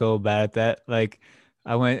 I'm so bad at that. Like,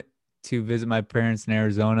 I went to visit my parents in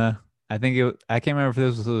Arizona. I can't remember if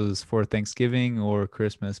this was for Thanksgiving or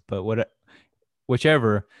Christmas, but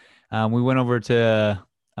whichever. We went over to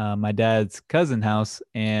my dad's cousin house,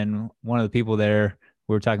 and one of the people there,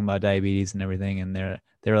 we were talking about diabetes and everything, and they're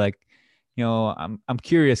like, I'm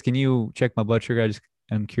curious. Can you check my blood sugar?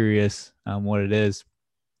 I'm curious what it is.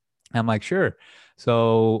 I'm like, sure.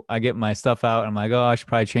 So I get my stuff out. And I'm like, oh, I should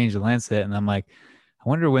probably change the Lancet. And I'm like, I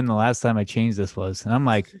wonder when the last time I changed this was. And I'm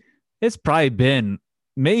like, it's probably been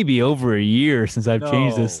maybe over a year since I've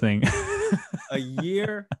changed this No, thing. a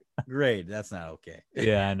year? Great. That's not okay.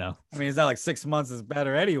 Yeah, I know. I mean, it's not like 6 months is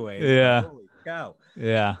better anyways, but Yeah, holy cow.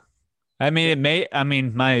 yeah. I mean,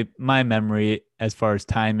 my memory as far as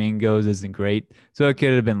timing goes isn't great. So it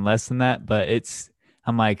could have been less than that, but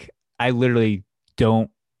I'm like, I literally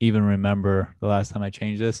don't even remember the last time I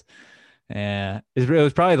changed this. And it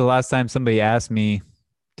was probably the last time somebody asked me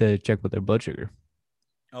to check with their blood sugar.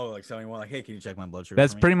 Oh, like somebody like, hey, can you check my blood sugar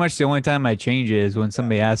That's for me? pretty much the only time I change it is when Yeah.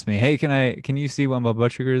 somebody asks me, "Hey, can you see what my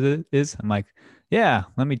blood sugar is?" I'm like, "Yeah,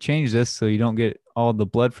 let me change this so you don't get all the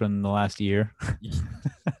blood from the last year."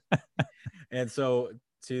 And so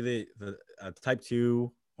to the type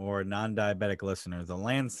 2 or non-diabetic listener, the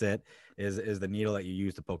Lancet is the needle that you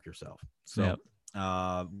use to poke yourself. So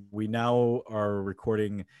Yep. we now are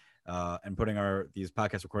recording and putting these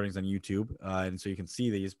podcast recordings on YouTube, and so you can see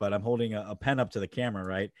these. But I'm holding a pen up to the camera,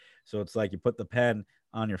 right? So it's like you put the pen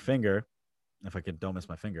on your finger. If I could, don't miss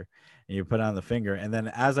my finger, and you put it on the finger, and then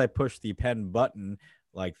as I push the pen button,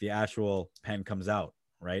 like the actual pen comes out,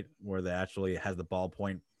 right, where the actually has the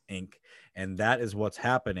ballpoint ink, and that is what's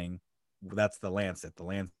happening. That's the Lancet. The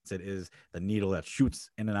Lancet is the needle that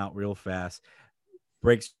shoots in and out real fast,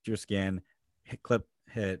 breaks your skin,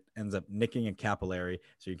 hit, ends up nicking a capillary,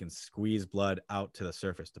 so you can squeeze blood out to the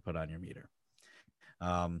surface to put on your meter.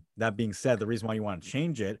 That being said, the reason why you want to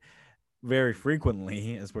change it very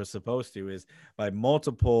frequently, as we're supposed to, is by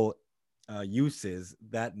multiple uses,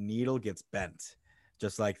 that needle gets bent,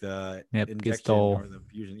 just like the Yep. Gets injection toll. or the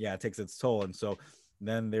fusion. Yeah, it takes its toll. And so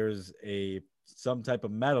then there's some type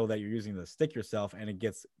of metal that you're using to stick yourself, and it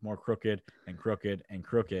gets more crooked and crooked and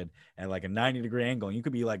crooked at like a 90-degree angle. And you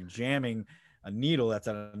could be like jamming a needle that's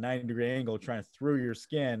at a 90-degree angle trying through your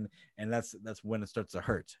skin, and that's when it starts to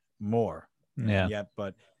hurt more. And Yeah. yet,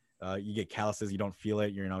 but you get calluses, you don't feel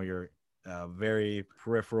it. You're very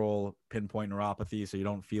peripheral pinpoint neuropathy, so you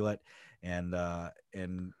don't feel it, and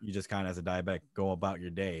you just kind of, as a diabetic, go about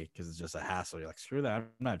your day because it's just a hassle. You're like, screw that, I'm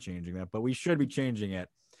not changing that, but we should be changing it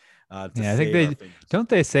to Yeah. I think save our they fingers. don't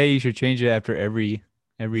they say you should change it after Yes,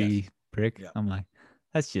 every prick. yeah. I'm like,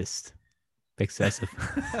 that's just excessive.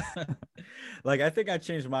 Like I think I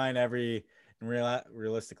change mine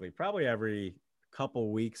realistically probably every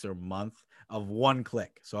couple weeks or month of one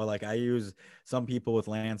click. So like I use, some people with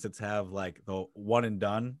lancets have like the one and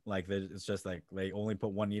done, like it's just like they only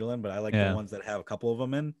put one needle in, but I like the Yeah. ones that have a couple of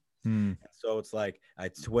them in. Hmm. So it's like I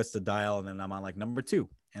twist the dial and then I'm on like number two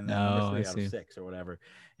and then number Oh, I three out of see. six or whatever.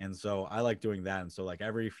 And so I like doing that. And so like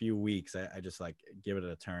every few weeks, I just like give it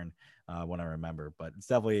a turn when I remember. But it's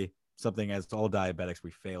definitely something, as all diabetics,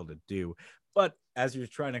 we fail to do. But as you're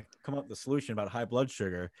trying to come up with the solution about high blood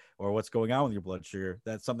sugar or what's going on with your blood sugar,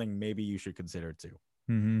 that's something maybe you should consider too.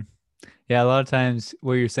 Hmm. Yeah, a lot of times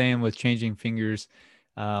what you're saying with changing fingers,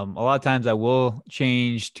 a lot of times I will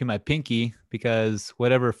change to my pinky because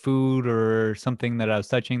whatever food or something that I was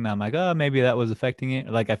touching, I'm like, oh, maybe that was affecting it.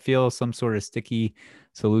 Like I feel some sort of sticky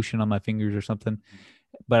solution on my fingers or something.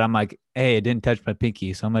 But I'm like, hey, it didn't touch my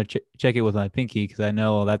pinky, so I'm gonna check it with my pinky because I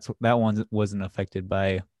know that one wasn't affected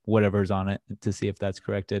by whatever's on it to see if that's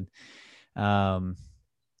corrected. Um,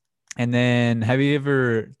 and then have you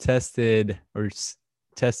ever tested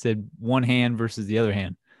one hand versus the other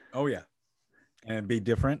hand? Oh yeah, and it'd be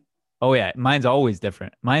different. Oh yeah, mine's always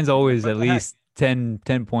different. Mine's You're like, always what at the heck? least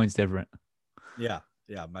 10 points different. Yeah,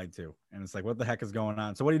 yeah, mine too. And it's like, what the heck is going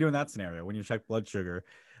on? So what do you do in that scenario when you check blood sugar?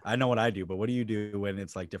 I know what I do, but what do you do when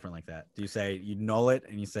it's like different like that? Do you say you null it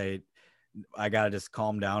and you say I gotta just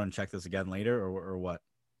calm down and check this again later, or what?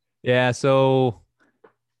 Yeah, so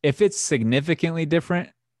if it's significantly different,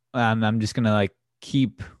 I'm just gonna like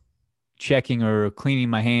keep checking or cleaning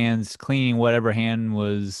my hands, cleaning whatever hand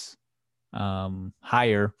was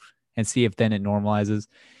higher and see if then it normalizes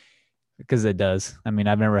because it does. I mean,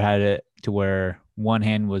 I've never had it to where one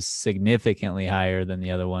hand was significantly higher than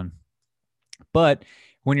the other one. But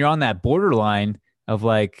when you're on that borderline of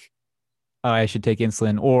like, oh, I should take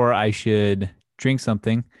insulin or I should drink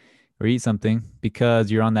something or eat something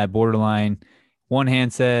because you're on that borderline. One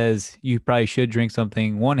hand says you probably should drink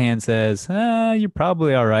something. One hand says, you're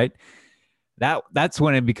probably all right. That's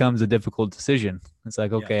when it becomes a difficult decision. It's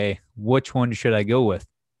like, Yeah, okay, which one should I go with?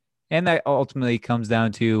 And that ultimately comes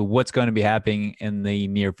down to what's going to be happening in the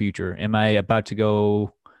near future. Am I about to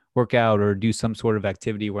go work out or do some sort of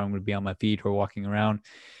activity where I'm going to be on my feet or walking around?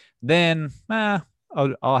 Then I'll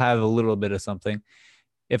have a little bit of something.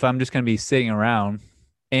 If I'm just going to be sitting around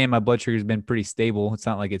and my blood sugar's been pretty stable, it's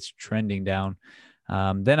not like it's trending down,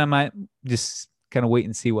 then I might just kind of wait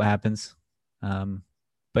and see what happens. Um,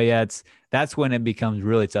 but yeah, that's when it becomes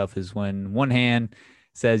really tough is when one hand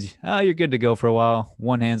says, oh, you're good to go for a while.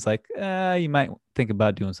 One hand's like, you might think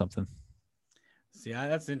about doing something. see,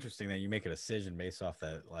 that's interesting that you make a decision based off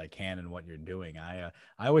that like hand and what you're doing. I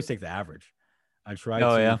always take the average. I try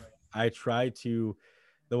Oh, to yeah. I try to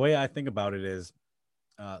the way I think about it is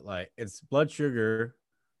like it's blood sugar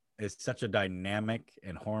is such a dynamic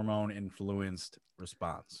and hormone influenced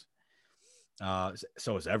response.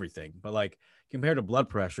 So is everything. But like compared to blood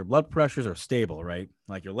pressures are stable, right?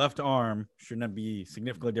 Like your left arm shouldn't be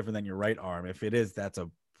significantly different than your right arm. If it is, that's a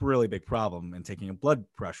really big problem in taking a blood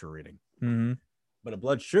pressure reading. Mm-hmm. But a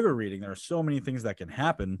blood sugar reading, there are so many things that can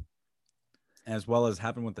happen, as well as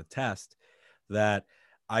happen with the test, that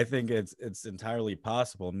I think it's entirely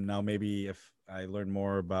possible. Now, maybe if I learn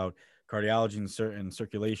more about cardiology and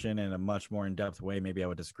circulation in a much more in-depth way, maybe I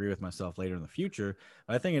would disagree with myself later in the future.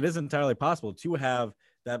 But I think it is entirely possible to have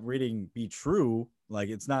that reading be true. Like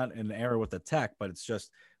it's not an error with the tech, but it's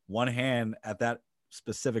just one hand at that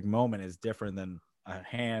specific moment is different than a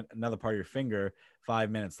hand, another part of your finger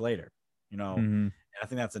 5 minutes later. You know, Mm-hmm. and I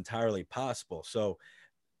think that's entirely possible. So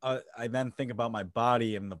I then think about my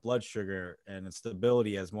body and the blood sugar and its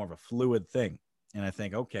stability as more of a fluid thing. And I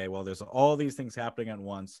think, okay, well, there's all these things happening at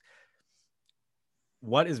once.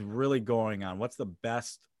 What is really going on? What's the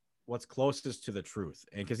best? What's closest to the truth?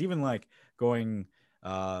 And because even like going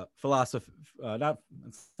philosophy, not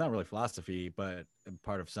it's not really philosophy, but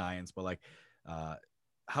part of science, but like uh,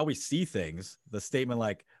 how we see things. The statement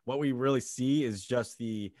like what we really see is just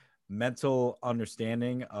the mental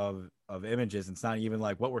understanding of images. It's not even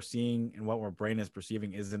like what we're seeing and what our brain is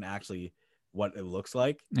perceiving isn't actually what it looks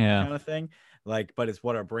like, Yeah. kind of thing. Like, but it's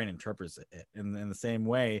what our brain interprets it. And in the same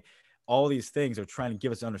way, all these things are trying to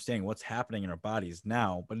give us understanding what's happening in our bodies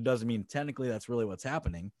now, but it doesn't mean technically that's really what's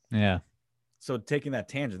happening. Yeah. So taking that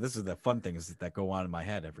tangent, this is the fun things that go on in my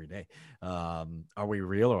head every day. Are we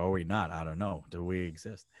real or are we not? I don't know. Do we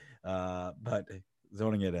exist? But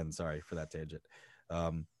zoning it in. Sorry for that tangent.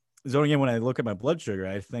 Um, Zoning in, when I look at my blood sugar,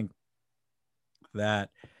 I think that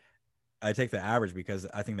I take the average because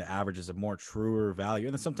I think the average is a more truer value.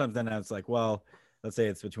 And then sometimes then it's like, well, let's say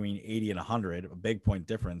it's between 80 and 100, a big point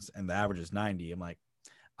difference, and the average is 90. I'm like,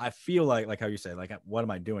 I feel like how you say, like, what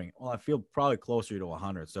am I doing? Well, I feel probably closer to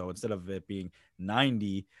 100. So instead of it being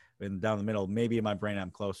 90 and down the middle, maybe in my brain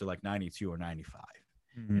I'm closer like 92 or 95.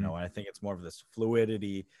 You Mm-hmm. know, and I think it's more of this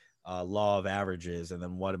fluidity, law of averages, and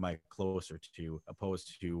then what am I closer to,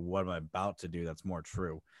 opposed to what am I about to do that's more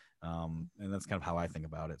true. And that's kind of how I think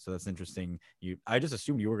about it. So that's interesting. I just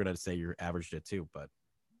assumed you were gonna say you averaged it too, but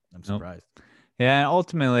I'm Nope. surprised. Yeah. And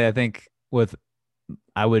ultimately, I think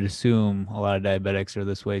I would assume a lot of diabetics are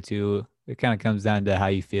this way too. It kind of comes down to how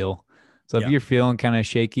you feel. So if Yeah. you're feeling kind of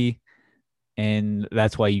shaky and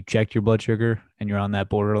that's why you checked your blood sugar and you're on that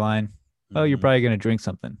borderline, well, you're Mm-hmm. probably going to drink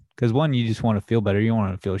something because one, you just want to feel better. You don't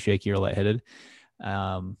want to feel shaky or lightheaded.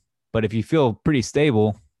 Um, but if you feel pretty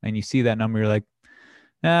stable and you see that number, you're like,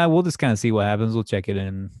 we'll just kind of see what happens. We'll check it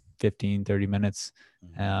in 15, 30 minutes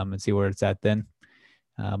Mm-hmm. and see where it's at then.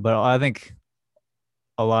 But I think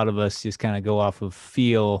a lot of us just kind of go off of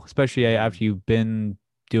feel, especially Mm, after you've been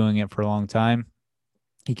doing it for a long time.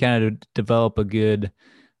 You kind of develop a good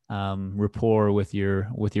rapport with your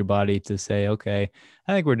body to say, okay,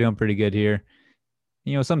 I think we're doing pretty good here.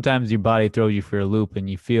 You know, sometimes your body throws you for a loop and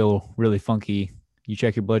you feel really funky. You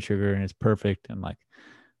check your blood sugar and it's perfect. I'm like,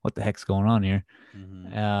 what the heck's going on here?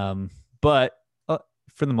 mhm, Um, but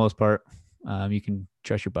for the most part, you can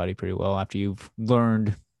trust your body pretty well after you've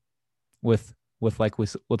learned with with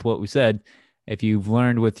what we said. If you've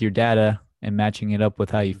learned with your data and matching it up with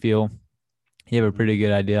how you mhm, feel, you have a pretty mhm.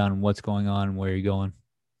 good idea on what's going on and where you're going.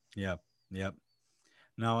 Yep, yep.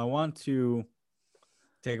 Now I want to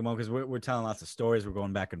take a moment because we're telling lots of stories. We're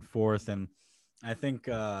going back and forth, and I think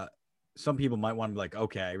some people might want to be like,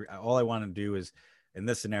 okay, all I want to do is in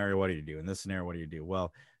this scenario, what do you do? In this scenario, what do you do?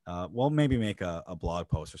 Well, maybe make a blog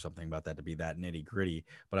post or something about that to be that nitty gritty.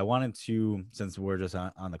 But I wanted to, since we're just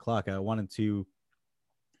on the clock, I wanted to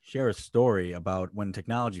share a story about when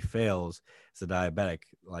technology fails as a diabetic,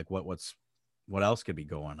 like what else could be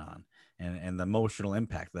going on, and the emotional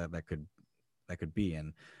impact that could be.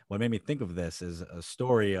 And what made me think of this is a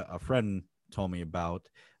story a friend told me about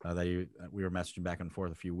we were messaging back and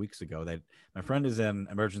forth a few weeks ago. That my friend is in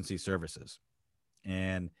emergency services,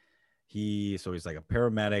 and he's like a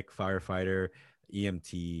paramedic, firefighter,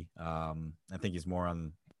 EMT. I think he's more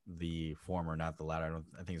on the former, not the latter.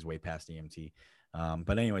 I think he's way past EMT.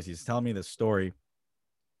 But anyways, he's telling me this story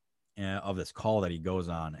of this call that he goes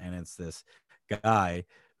on, and it's this guy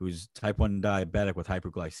who's type 1 diabetic with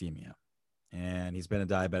hyperglycemia, and he's been a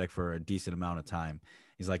diabetic for a decent amount of time.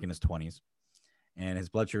 He's like in his 20s, and his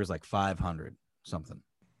blood sugar is like 500 something,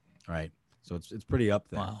 right? So it's pretty up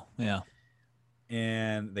there. Wow. Yeah.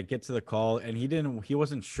 And they get to the call, and he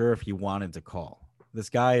wasn't sure if he wanted to call. This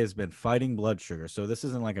guy has been fighting blood sugar, so this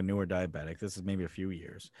isn't like a newer diabetic. This is maybe a few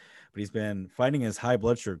years, but he's been fighting his high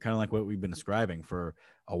blood sugar, kind of like what we've been describing for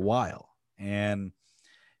a while. And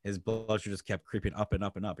his blood sugar just kept creeping up and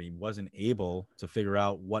up and up. And he wasn't able to figure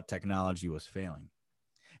out what technology was failing.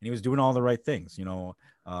 And he was doing all the right things.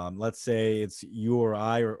 Let's say it's you or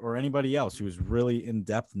I or anybody else who's really in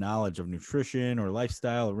depth knowledge of nutrition or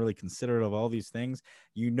lifestyle and really considerate of all these things.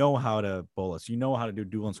 You know how to bolus, you know how to do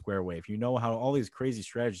dual and square wave, you know how all these crazy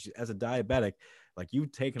strategies as a diabetic. Like,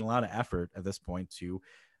 you've taken a lot of effort at this point to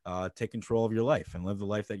take control of your life and live the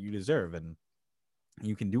life that you deserve. And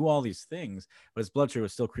you can do all these things, but his blood sugar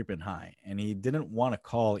was still creeping high. And he didn't want to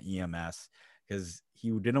call EMS because he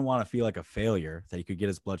didn't want to feel like a failure that he could get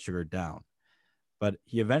his blood sugar down. But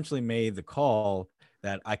he eventually made the call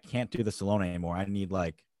that I can't do this alone anymore. I need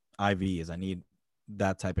like IVs. I need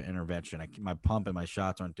that type of intervention. My pump and my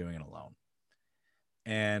shots aren't doing it alone.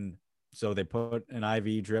 And so they put an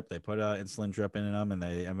IV drip, they put an insulin drip in him, and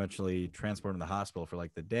they eventually transported him to the hospital for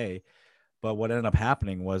like the day. But what ended up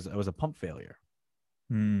happening was it was a pump failure.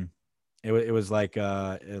 Mm. It was like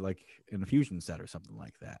an infusion set or something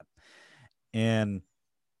like that. And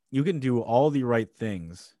you can do all the right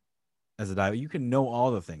things as a diet. You can know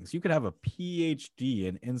all the things. You could have a PhD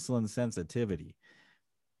in insulin sensitivity,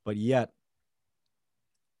 but yet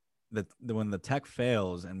when the tech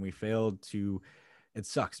fails and we fail to, it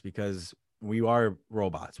sucks because we are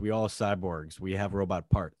robots. We all cyborgs. We have robot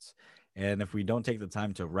parts. And if we don't take the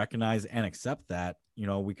time to recognize and accept that,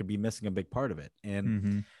 we could be missing a big part of it. And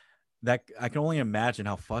Mm-hmm. that, I can only imagine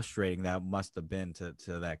how frustrating that must have been to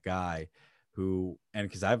that guy who, and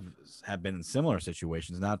because have been in similar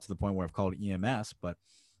situations, not to the point where I've called EMS, but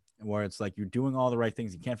where it's like you're doing all the right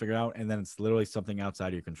things, you can't figure it out, and then it's literally something outside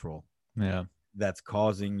of your control Yeah. that's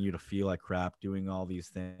causing you to feel like crap, doing all these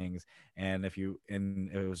things. And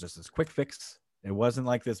it was just this quick fix. It wasn't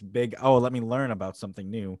like this big, oh, let me learn about something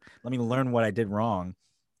new, let me learn what I did wrong.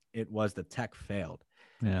 It was the tech failed,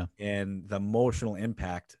 Yeah. and the emotional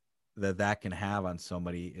impact that can have on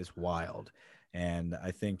somebody is wild. And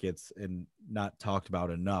I think it's not talked about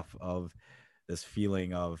enough of this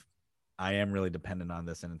feeling of I am really dependent on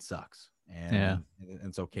this and it sucks. Yeah. And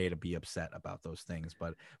it's okay to be upset about those things.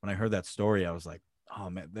 But when I heard that story, I was like, oh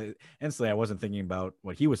man, instantly I wasn't thinking about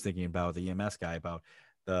what he was thinking about, the EMS guy, about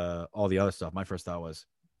all the other stuff. My first thought was,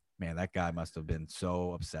 man, that guy must have been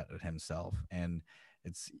so upset at himself. And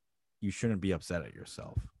it's, you shouldn't be upset at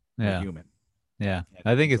yourself. You're Yeah. human. Yeah. And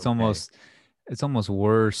I think it's okay. it's almost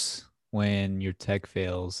worse when your tech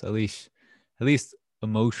fails, at least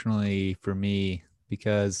emotionally for me,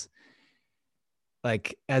 because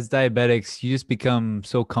like as diabetics, you just become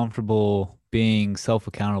so comfortable being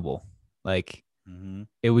self-accountable. Like Mm-hmm.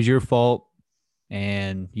 it was your fault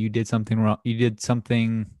and you did something wrong. You did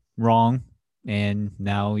something wrong and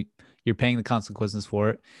now you're paying the consequences for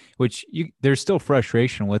it, which there's still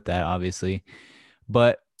frustration with that, obviously.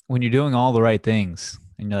 But when you're doing all the right things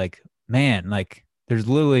and you're like, man, like there's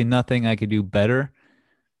literally nothing I could do better.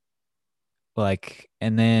 Like,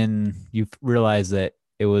 and then you realize that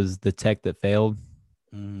it was the tech that failed.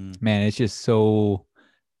 Mm-hmm. Man, it's so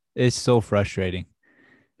frustrating.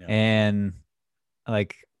 Yeah. And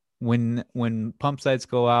like when pump sites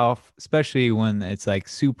go off, especially when it's like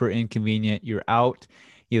super inconvenient, you're out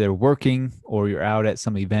either working or you're out at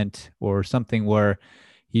some event or something where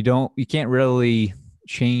you can't really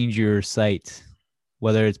change your site,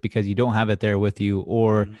 whether it's because you don't have it there with you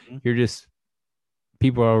or Mm-hmm. you're just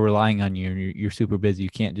people are relying on you and you're super busy. You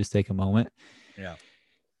can't just take a moment. Yeah.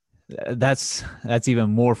 That's even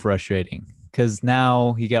more frustrating because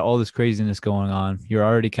now you got all this craziness going on. You're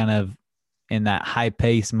already kind of in that high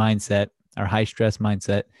pace mindset or high stress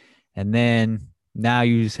mindset. And then now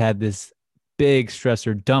you just had this big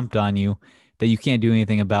stressor dumped on you that you can't do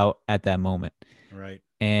anything about at that moment. Right.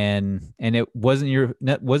 And it wasn't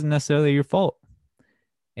necessarily your fault.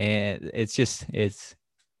 And it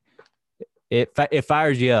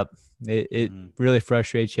fires you up. It Mm-hmm. really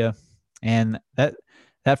frustrates you. And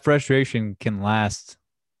that frustration can last,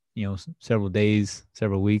 several days,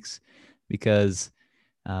 several weeks because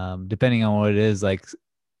depending on what it is, like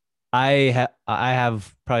I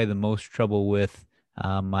have probably the most trouble with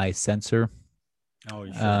my sensor Oh,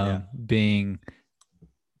 you sure? Yeah. um, being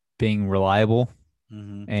being reliable,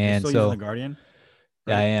 Mm-hmm. You're and still using the so Guardian,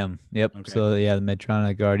 yeah, I right? am. Yep. Okay. So yeah, the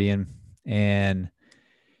Medtronic Guardian, and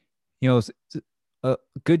you know, a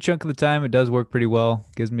good chunk of the time it does work pretty well.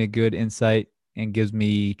 Gives me a good insight and gives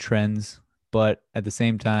me trends, but at the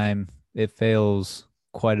same time, it fails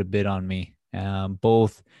quite a bit on me.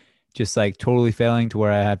 Both just like totally failing to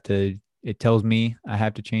where it tells me I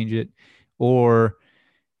have to change it, or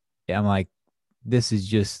I'm like,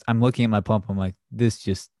 I'm looking at my pump. I'm like, this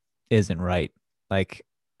just isn't right. Like,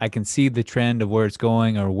 I can see the trend of where it's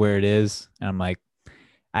going or where it is. And I'm like,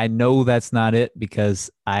 I know that's not it because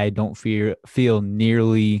I don't feel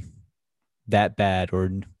nearly that bad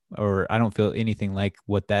or I don't feel anything like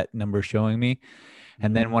what that number is showing me.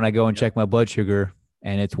 And then Mm-hmm. when I go and Yep. check my blood sugar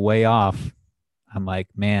and it's way off, I'm like,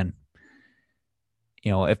 man,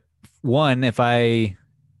 if I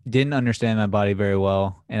didn't understand my body very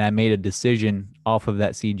well and I made a decision off of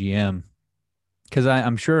that CGM, because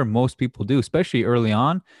I'm sure most people do, especially early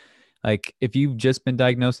on. Like if you've just been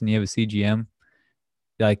diagnosed and you have a CGM,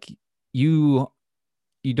 like you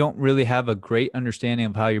you don't really have a great understanding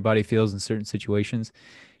of how your body feels in certain situations.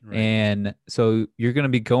 Right. And so you're going to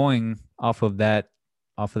be going off of that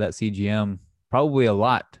CGM probably a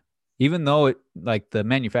lot. Even though it like the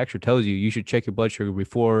manufacturer tells you should check your blood sugar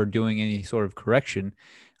before doing any sort of correction,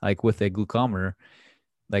 like with a glucometer,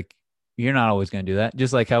 like you're not always going to do that.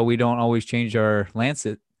 Just like how we don't always change our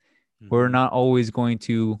Lancet, we're Mm-hmm. not always going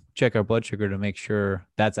to check our blood sugar to make sure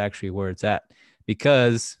that's actually where it's at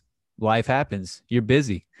because life happens. You're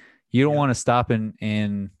busy. You don't Yep. want to stop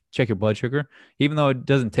and check your blood sugar, even though it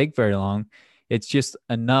doesn't take very long. It's just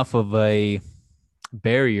enough of a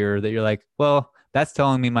barrier that you're like, well, that's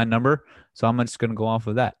telling me my number. So I'm just going to go off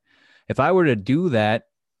of that. If I were to do that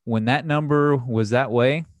when that number was that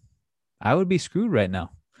way, I would be screwed right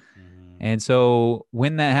now. Mm-hmm. And so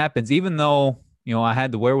when that happens, even though, I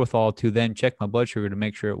had the wherewithal to then check my blood sugar to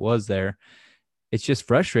make sure it was there, it's just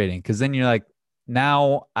frustrating because then you're like,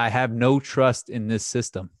 now I have no trust in this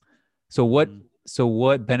system. So what Mm-hmm. so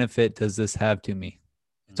what benefit does this have to me?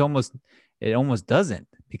 It's Mm-hmm. almost it almost doesn't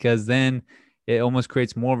because then it almost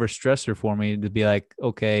creates more of a stressor for me to be like,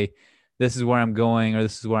 okay, this is where I'm going or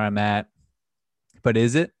this is where I'm at. But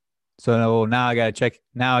is it? So now I gotta check.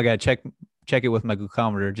 Now I gotta check it with my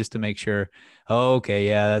glucometer just to make sure. Oh, okay,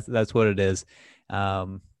 yeah, that's what it is.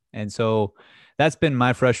 Um, and so that's been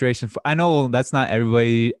my frustration. I know that's not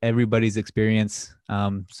everybody's experience.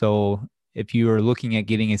 So if you are looking at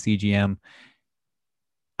getting a CGM,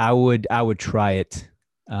 I would try it,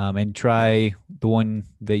 and Yeah. try the one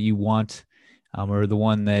that you want, or Mm-hmm. the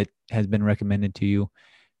one that has been recommended to you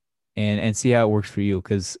and see how it works for you.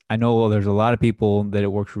 Because I know there's a lot of people that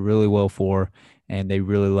it works really well for, and they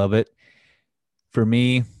really love it. For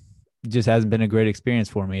me, it just hasn't been a great experience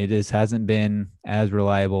for me. It just hasn't been as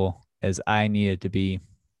reliable as I need it to be,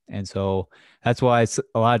 and so that's why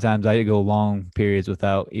a lot of times I go long periods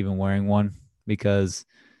without even wearing one because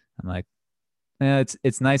I'm like, yeah,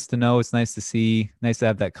 it's nice to know, it's nice to see, nice to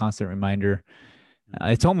have that constant reminder.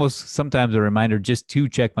 It's Mm-hmm. almost sometimes a reminder just to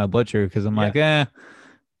check my blood sugar because I'm Yeah.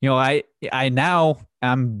 like, I now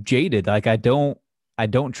I'm jaded. Like I don't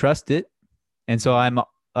trust it. And so Mm-hmm. I'm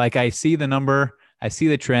like I see the number, I see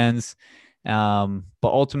the trends. But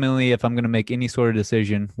ultimately if I'm gonna make any sort of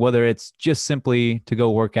decision, whether it's just simply to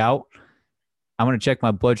go work out, I'm gonna check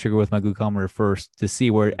my blood sugar with my glucometer first to see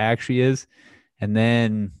where it Mm. actually is, and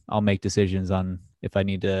then I'll make decisions on if I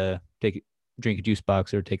need to drink a juice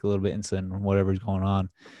box or take a little bit of insulin or whatever's going on.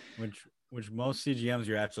 Which most CGMs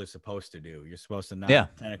you're actually supposed to do. You're supposed to not Yeah.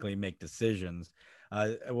 technically make decisions.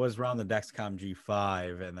 It was around the Dexcom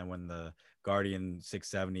G5, and then when the Guardian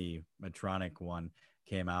 670 Medtronic one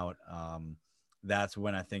came out, that's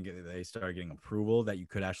when I think they started getting approval that you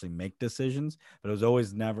could actually make decisions. But it was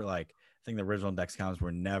always never like, I think the original Dexcoms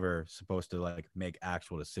were never supposed to like make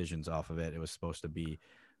actual decisions off of it. It was supposed to be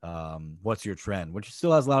what's your trend, which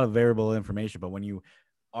still has a lot of variable information. But when you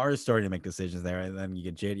are starting to make decisions there, and then you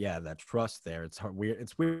get jaded. Yeah, that trust there. It's hard, weird.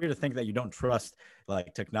 It's weird to think that you don't trust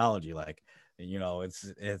like technology. Like,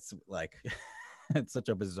 it's like it's such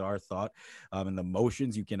a bizarre thought. And the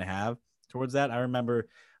emotions you can have towards that. I remember,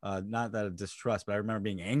 not that of distrust, but I remember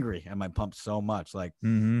being angry at my pump so much. Like,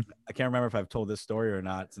 Mm-hmm. I can't remember if I've told this story or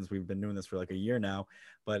not since we've been doing this for like a year now,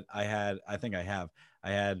 but I think I have.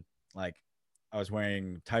 I had like, I was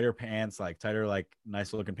wearing tighter pants, like tighter, like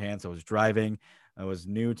nice looking pants. I was driving. I was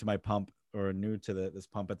new to my pump or new to this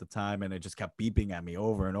pump at the time, and it just kept beeping at me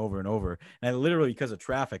over and over and over. And I literally, because of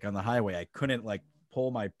traffic on the highway, I couldn't like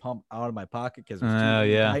pull my pump out of my pocket because it was Oh too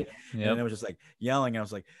yeah. tight. And then Yep. it was just like yelling. I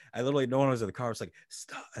was like, I literally, no one was in the car. I was like,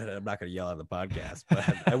 stop. And I'm not going to yell at the podcast, but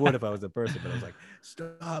I would if I was a person. But I was like,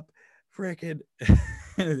 stop freaking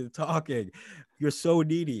talking. You're so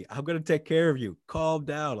needy. I'm going to take care of you. Calm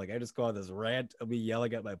down. Like, I just call this rant of me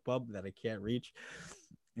yelling at my pump that I can't reach.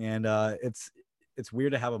 And it's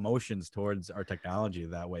weird to have emotions towards our technology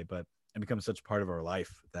that way, but it becomes such part of our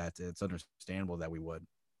life that it's understandable that we would.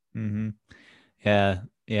 Mm-hmm. Yeah.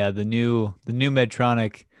 Yeah. The new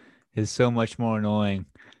Medtronic is so much more annoying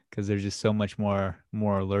because there's just so much more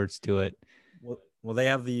alerts to it. Well, they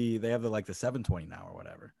have the like the 720 now or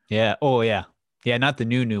whatever. Yeah. Oh yeah. Yeah. Not the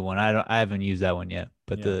new one. I haven't used that one yet,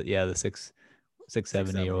 but Yeah, the 670 or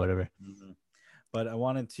 670. whatever. Mhm. But I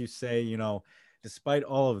wanted to say, despite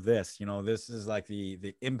all of this, this is like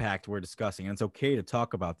the impact we're discussing, and it's okay to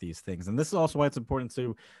talk about these things. And this is also why it's important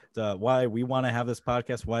to why we want to have this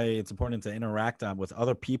podcast, why it's important to interact with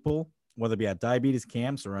other people, whether it be at diabetes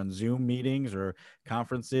camps or on Zoom meetings or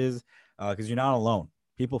conferences, because you're not alone.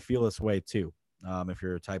 People feel this way too, if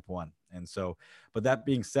you're type 1. And so, but that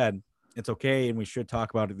being said, it's okay, and we should talk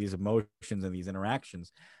about these emotions and these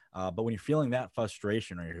interactions. But when you're feeling that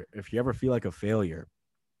frustration, or if you ever feel like a failure,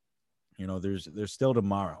 there's still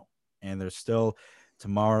tomorrow, and there's still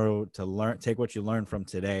tomorrow to learn. Take what you learned from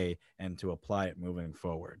today and to apply it moving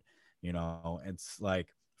forward. It's like,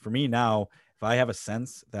 for me now, if I have a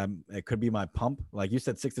sense that it could be my pump, like you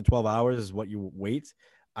said, 6 to 12 hours is what you wait.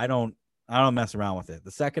 I don't I don't mess around with it.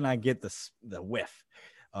 The second I get the whiff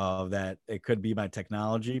of that it could be my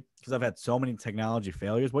technology, because I've had so many technology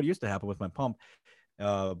failures. What used to happen with my pump,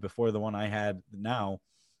 before the one I had now,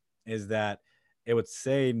 is that it would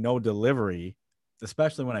say no delivery,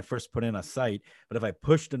 especially when I first put in a site. But if I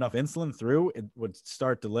pushed enough insulin through, it would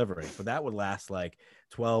start delivering. But that would last like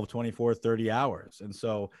 12, 24, 30 hours. And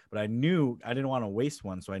so, but I knew I didn't want to waste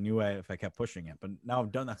one. So I knew if I kept pushing it. But now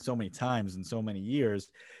I've done that so many times in so many years,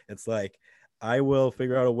 it's like, I will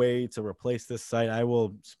figure out a way to replace this site. I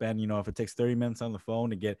will spend, if it takes 30 minutes on the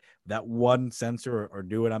phone to get that one sensor, or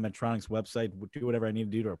do it on Medtronic's website, do whatever I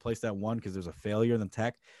need to do to replace that one because there's a failure in the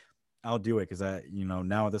tech. I'll do it because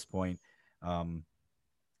now at this point, um,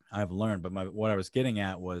 I've learned. But what I was getting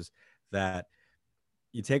at was that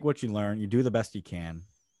you take what you learn, you do the best you can,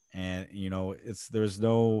 and it's there's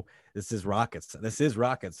no this is rocket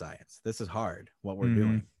science. This is hard what we're Mm-hmm.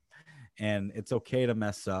 doing, and it's okay to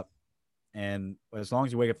mess up. And as long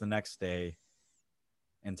as you wake up the next day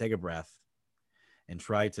and take a breath and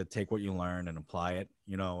try to take what you learn and apply it,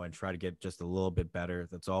 and try to get just a little bit better.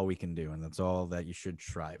 That's all we can do. And that's all that you should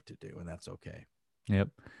strive to do. And that's okay. Yep.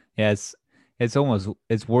 Yeah,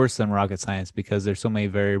 it's worse than rocket science because there's so many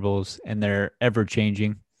variables and they're ever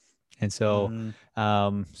changing. And so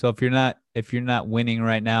Mm-hmm. so if you're not winning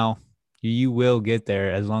right now, you will get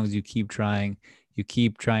there as long as you keep trying. You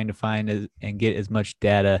keep trying to find and get as much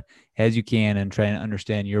data as you can and try and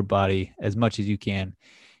understand your body as much as you can.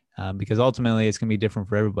 Because ultimately it's going to be different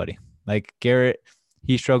for everybody. Like Garrett,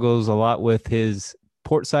 he struggles a lot with his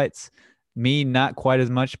port sites. Me, not quite as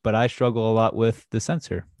much, but I struggle a lot with the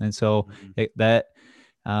sensor. And so Mm-hmm. that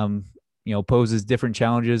um, poses different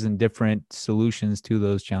challenges and different solutions to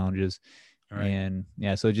those challenges. All right. And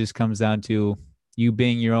yeah, so it just comes down to you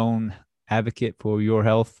being your own advocate for your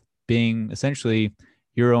health, being essentially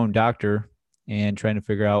your own doctor, and trying to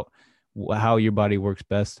figure out how your body works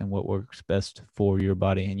best and what works best for your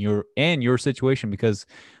body and your situation. Because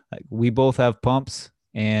like, we both have pumps,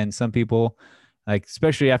 and some people Like,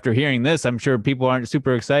 especially after hearing this, I'm sure people aren't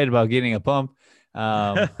super excited about getting a pump.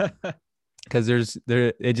 Because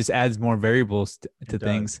it just adds more variables to It does.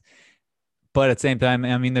 things. But at the same time,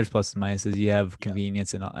 I mean, there's pluses and minuses. You have Yeah.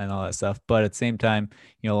 convenience and all that stuff. But at the same time,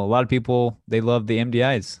 a lot of people, they love the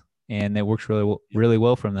MDIs and it works Yep. really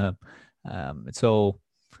well from them. So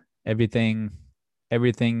everything,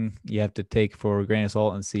 everything you have to take for a grain of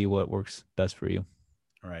salt and see what works best for you.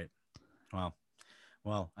 Right. Wow.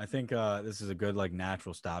 Well, I think this is a good like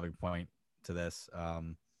natural stopping point to this.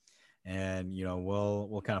 And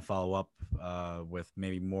we'll kind of follow up with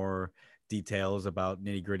maybe more details about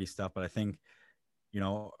nitty gritty stuff. But I think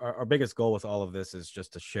our biggest goal with all of this is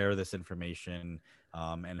just to share this information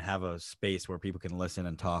and have a space where people can listen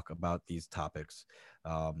and talk about these topics.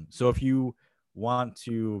 So if you want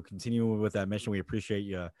to continue with that mission, we appreciate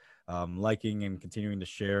you liking and continuing to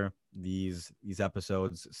share these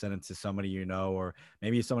episodes. Send it to somebody or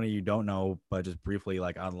maybe somebody you don't know, but just briefly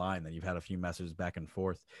like online that you've had a few messages back and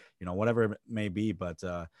forth, whatever it may be. But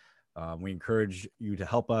we encourage you to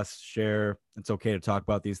help us share. It's okay to talk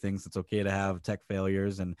about these things. It's okay to have tech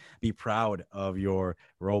failures and be proud of your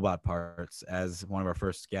robot parts, as one of our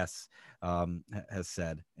first guests has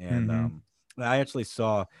said. And Mm-hmm. I actually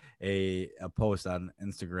saw a post on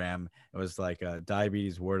Instagram. It was like a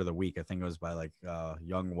diabetes word of the week. I think it was by like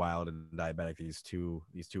Young, Wild, and Diabetic. These two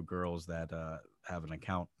girls that have an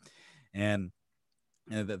account, and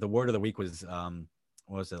the word of the week was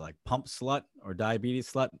what was it, like pump slut or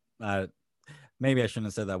diabetes slut? Maybe I shouldn't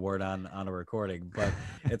have said that word on a recording, but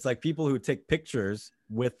it's like people who take pictures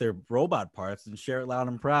with their robot parts and share it loud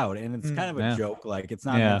and proud. And it's kind of a Yeah. joke. Like it's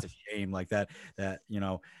not Yeah. meant to shame like that,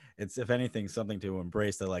 it's, if anything, something to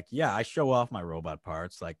embrace that, like, yeah, I show off my robot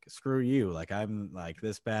parts. Like, screw you. Like, I'm like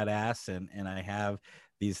this badass and I have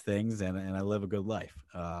these things and I live a good life.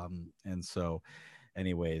 And so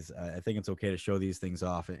anyways, I think it's okay to show these things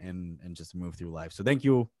off and just move through life. So thank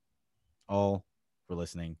you all for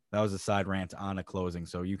listening. That was a side rant on a closing.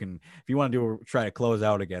 So you can, if you want to try to close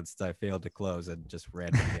out against I failed to close and just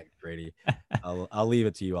ranting again, Grady, I'll leave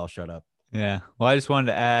it to you. I'll shut up. Yeah. Well, I just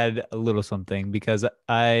wanted to add a little something because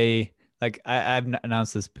I've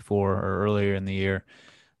announced this before or earlier in the year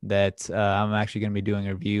that I'm actually going to be doing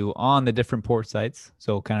a review on the different port sites.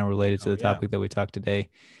 So kind of related to Oh the yeah. topic that we talked today,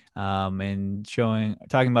 and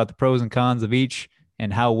talking about the pros and cons of each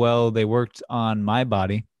and how well they worked on my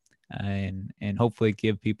body, and hopefully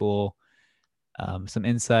give people some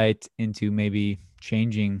insight into maybe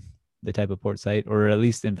changing the type of port site or at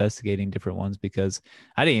least investigating different ones because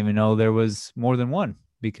I didn't even know there was more than one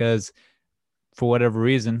because for whatever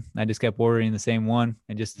reason, I just kept ordering the same one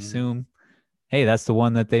and just Mm-hmm. assume, hey, that's the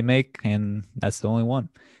one that they make and that's the only one.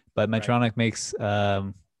 But Right. Medtronic makes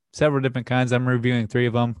several different kinds. I'm reviewing 3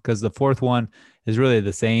 of them because the 4th one is really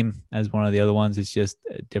the same as one of the other ones. It's just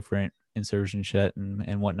a different insertion set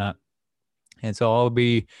and whatnot. And so I'll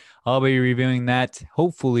be reviewing that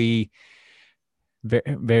hopefully very,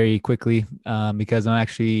 very quickly because I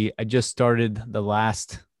just started the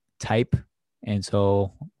last type. And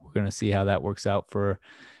so we're going to see how that works out for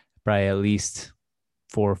probably at least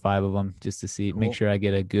 4 or 5 of them just to make Cool. sure I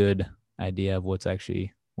get a good idea of what's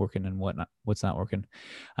actually working and what's not working.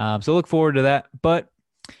 So look forward to that. But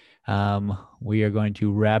we are going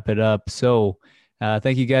to wrap it up. So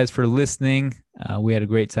thank you guys for listening. We had a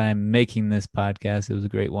great time making this podcast. It was a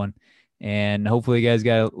great one. And hopefully you guys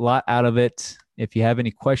got a lot out of it. If you have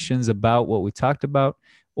any questions about what we talked about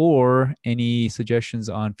or any suggestions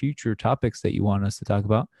on future topics that you want us to talk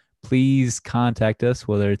about, please contact us,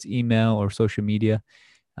 whether it's email or social media.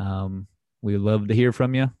 We would love to hear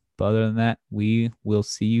from you. But other than that, we will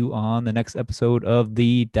see you on the next episode of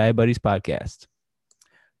the Diabetes Podcast.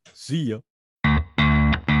 See ya.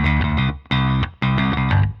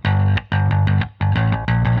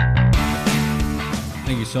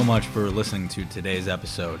 Thank you so much for listening to today's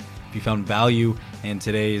episode. If you found value in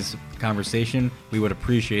today's conversation, we would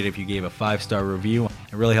appreciate it if you gave a 5-star review.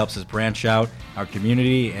 It really helps us branch out our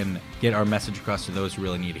community and get our message across to those who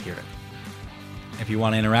really need to hear it. If you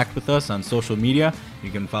want to interact with us on social media,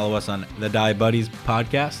 you can follow us on the Diabetes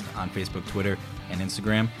Podcast on Facebook, Twitter, and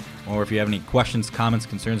Instagram. Or if you have any questions, comments,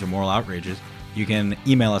 concerns, or moral outrages, you can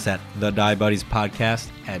email us at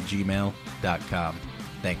thediabudiespodcast@gmail.com.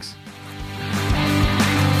 Thanks.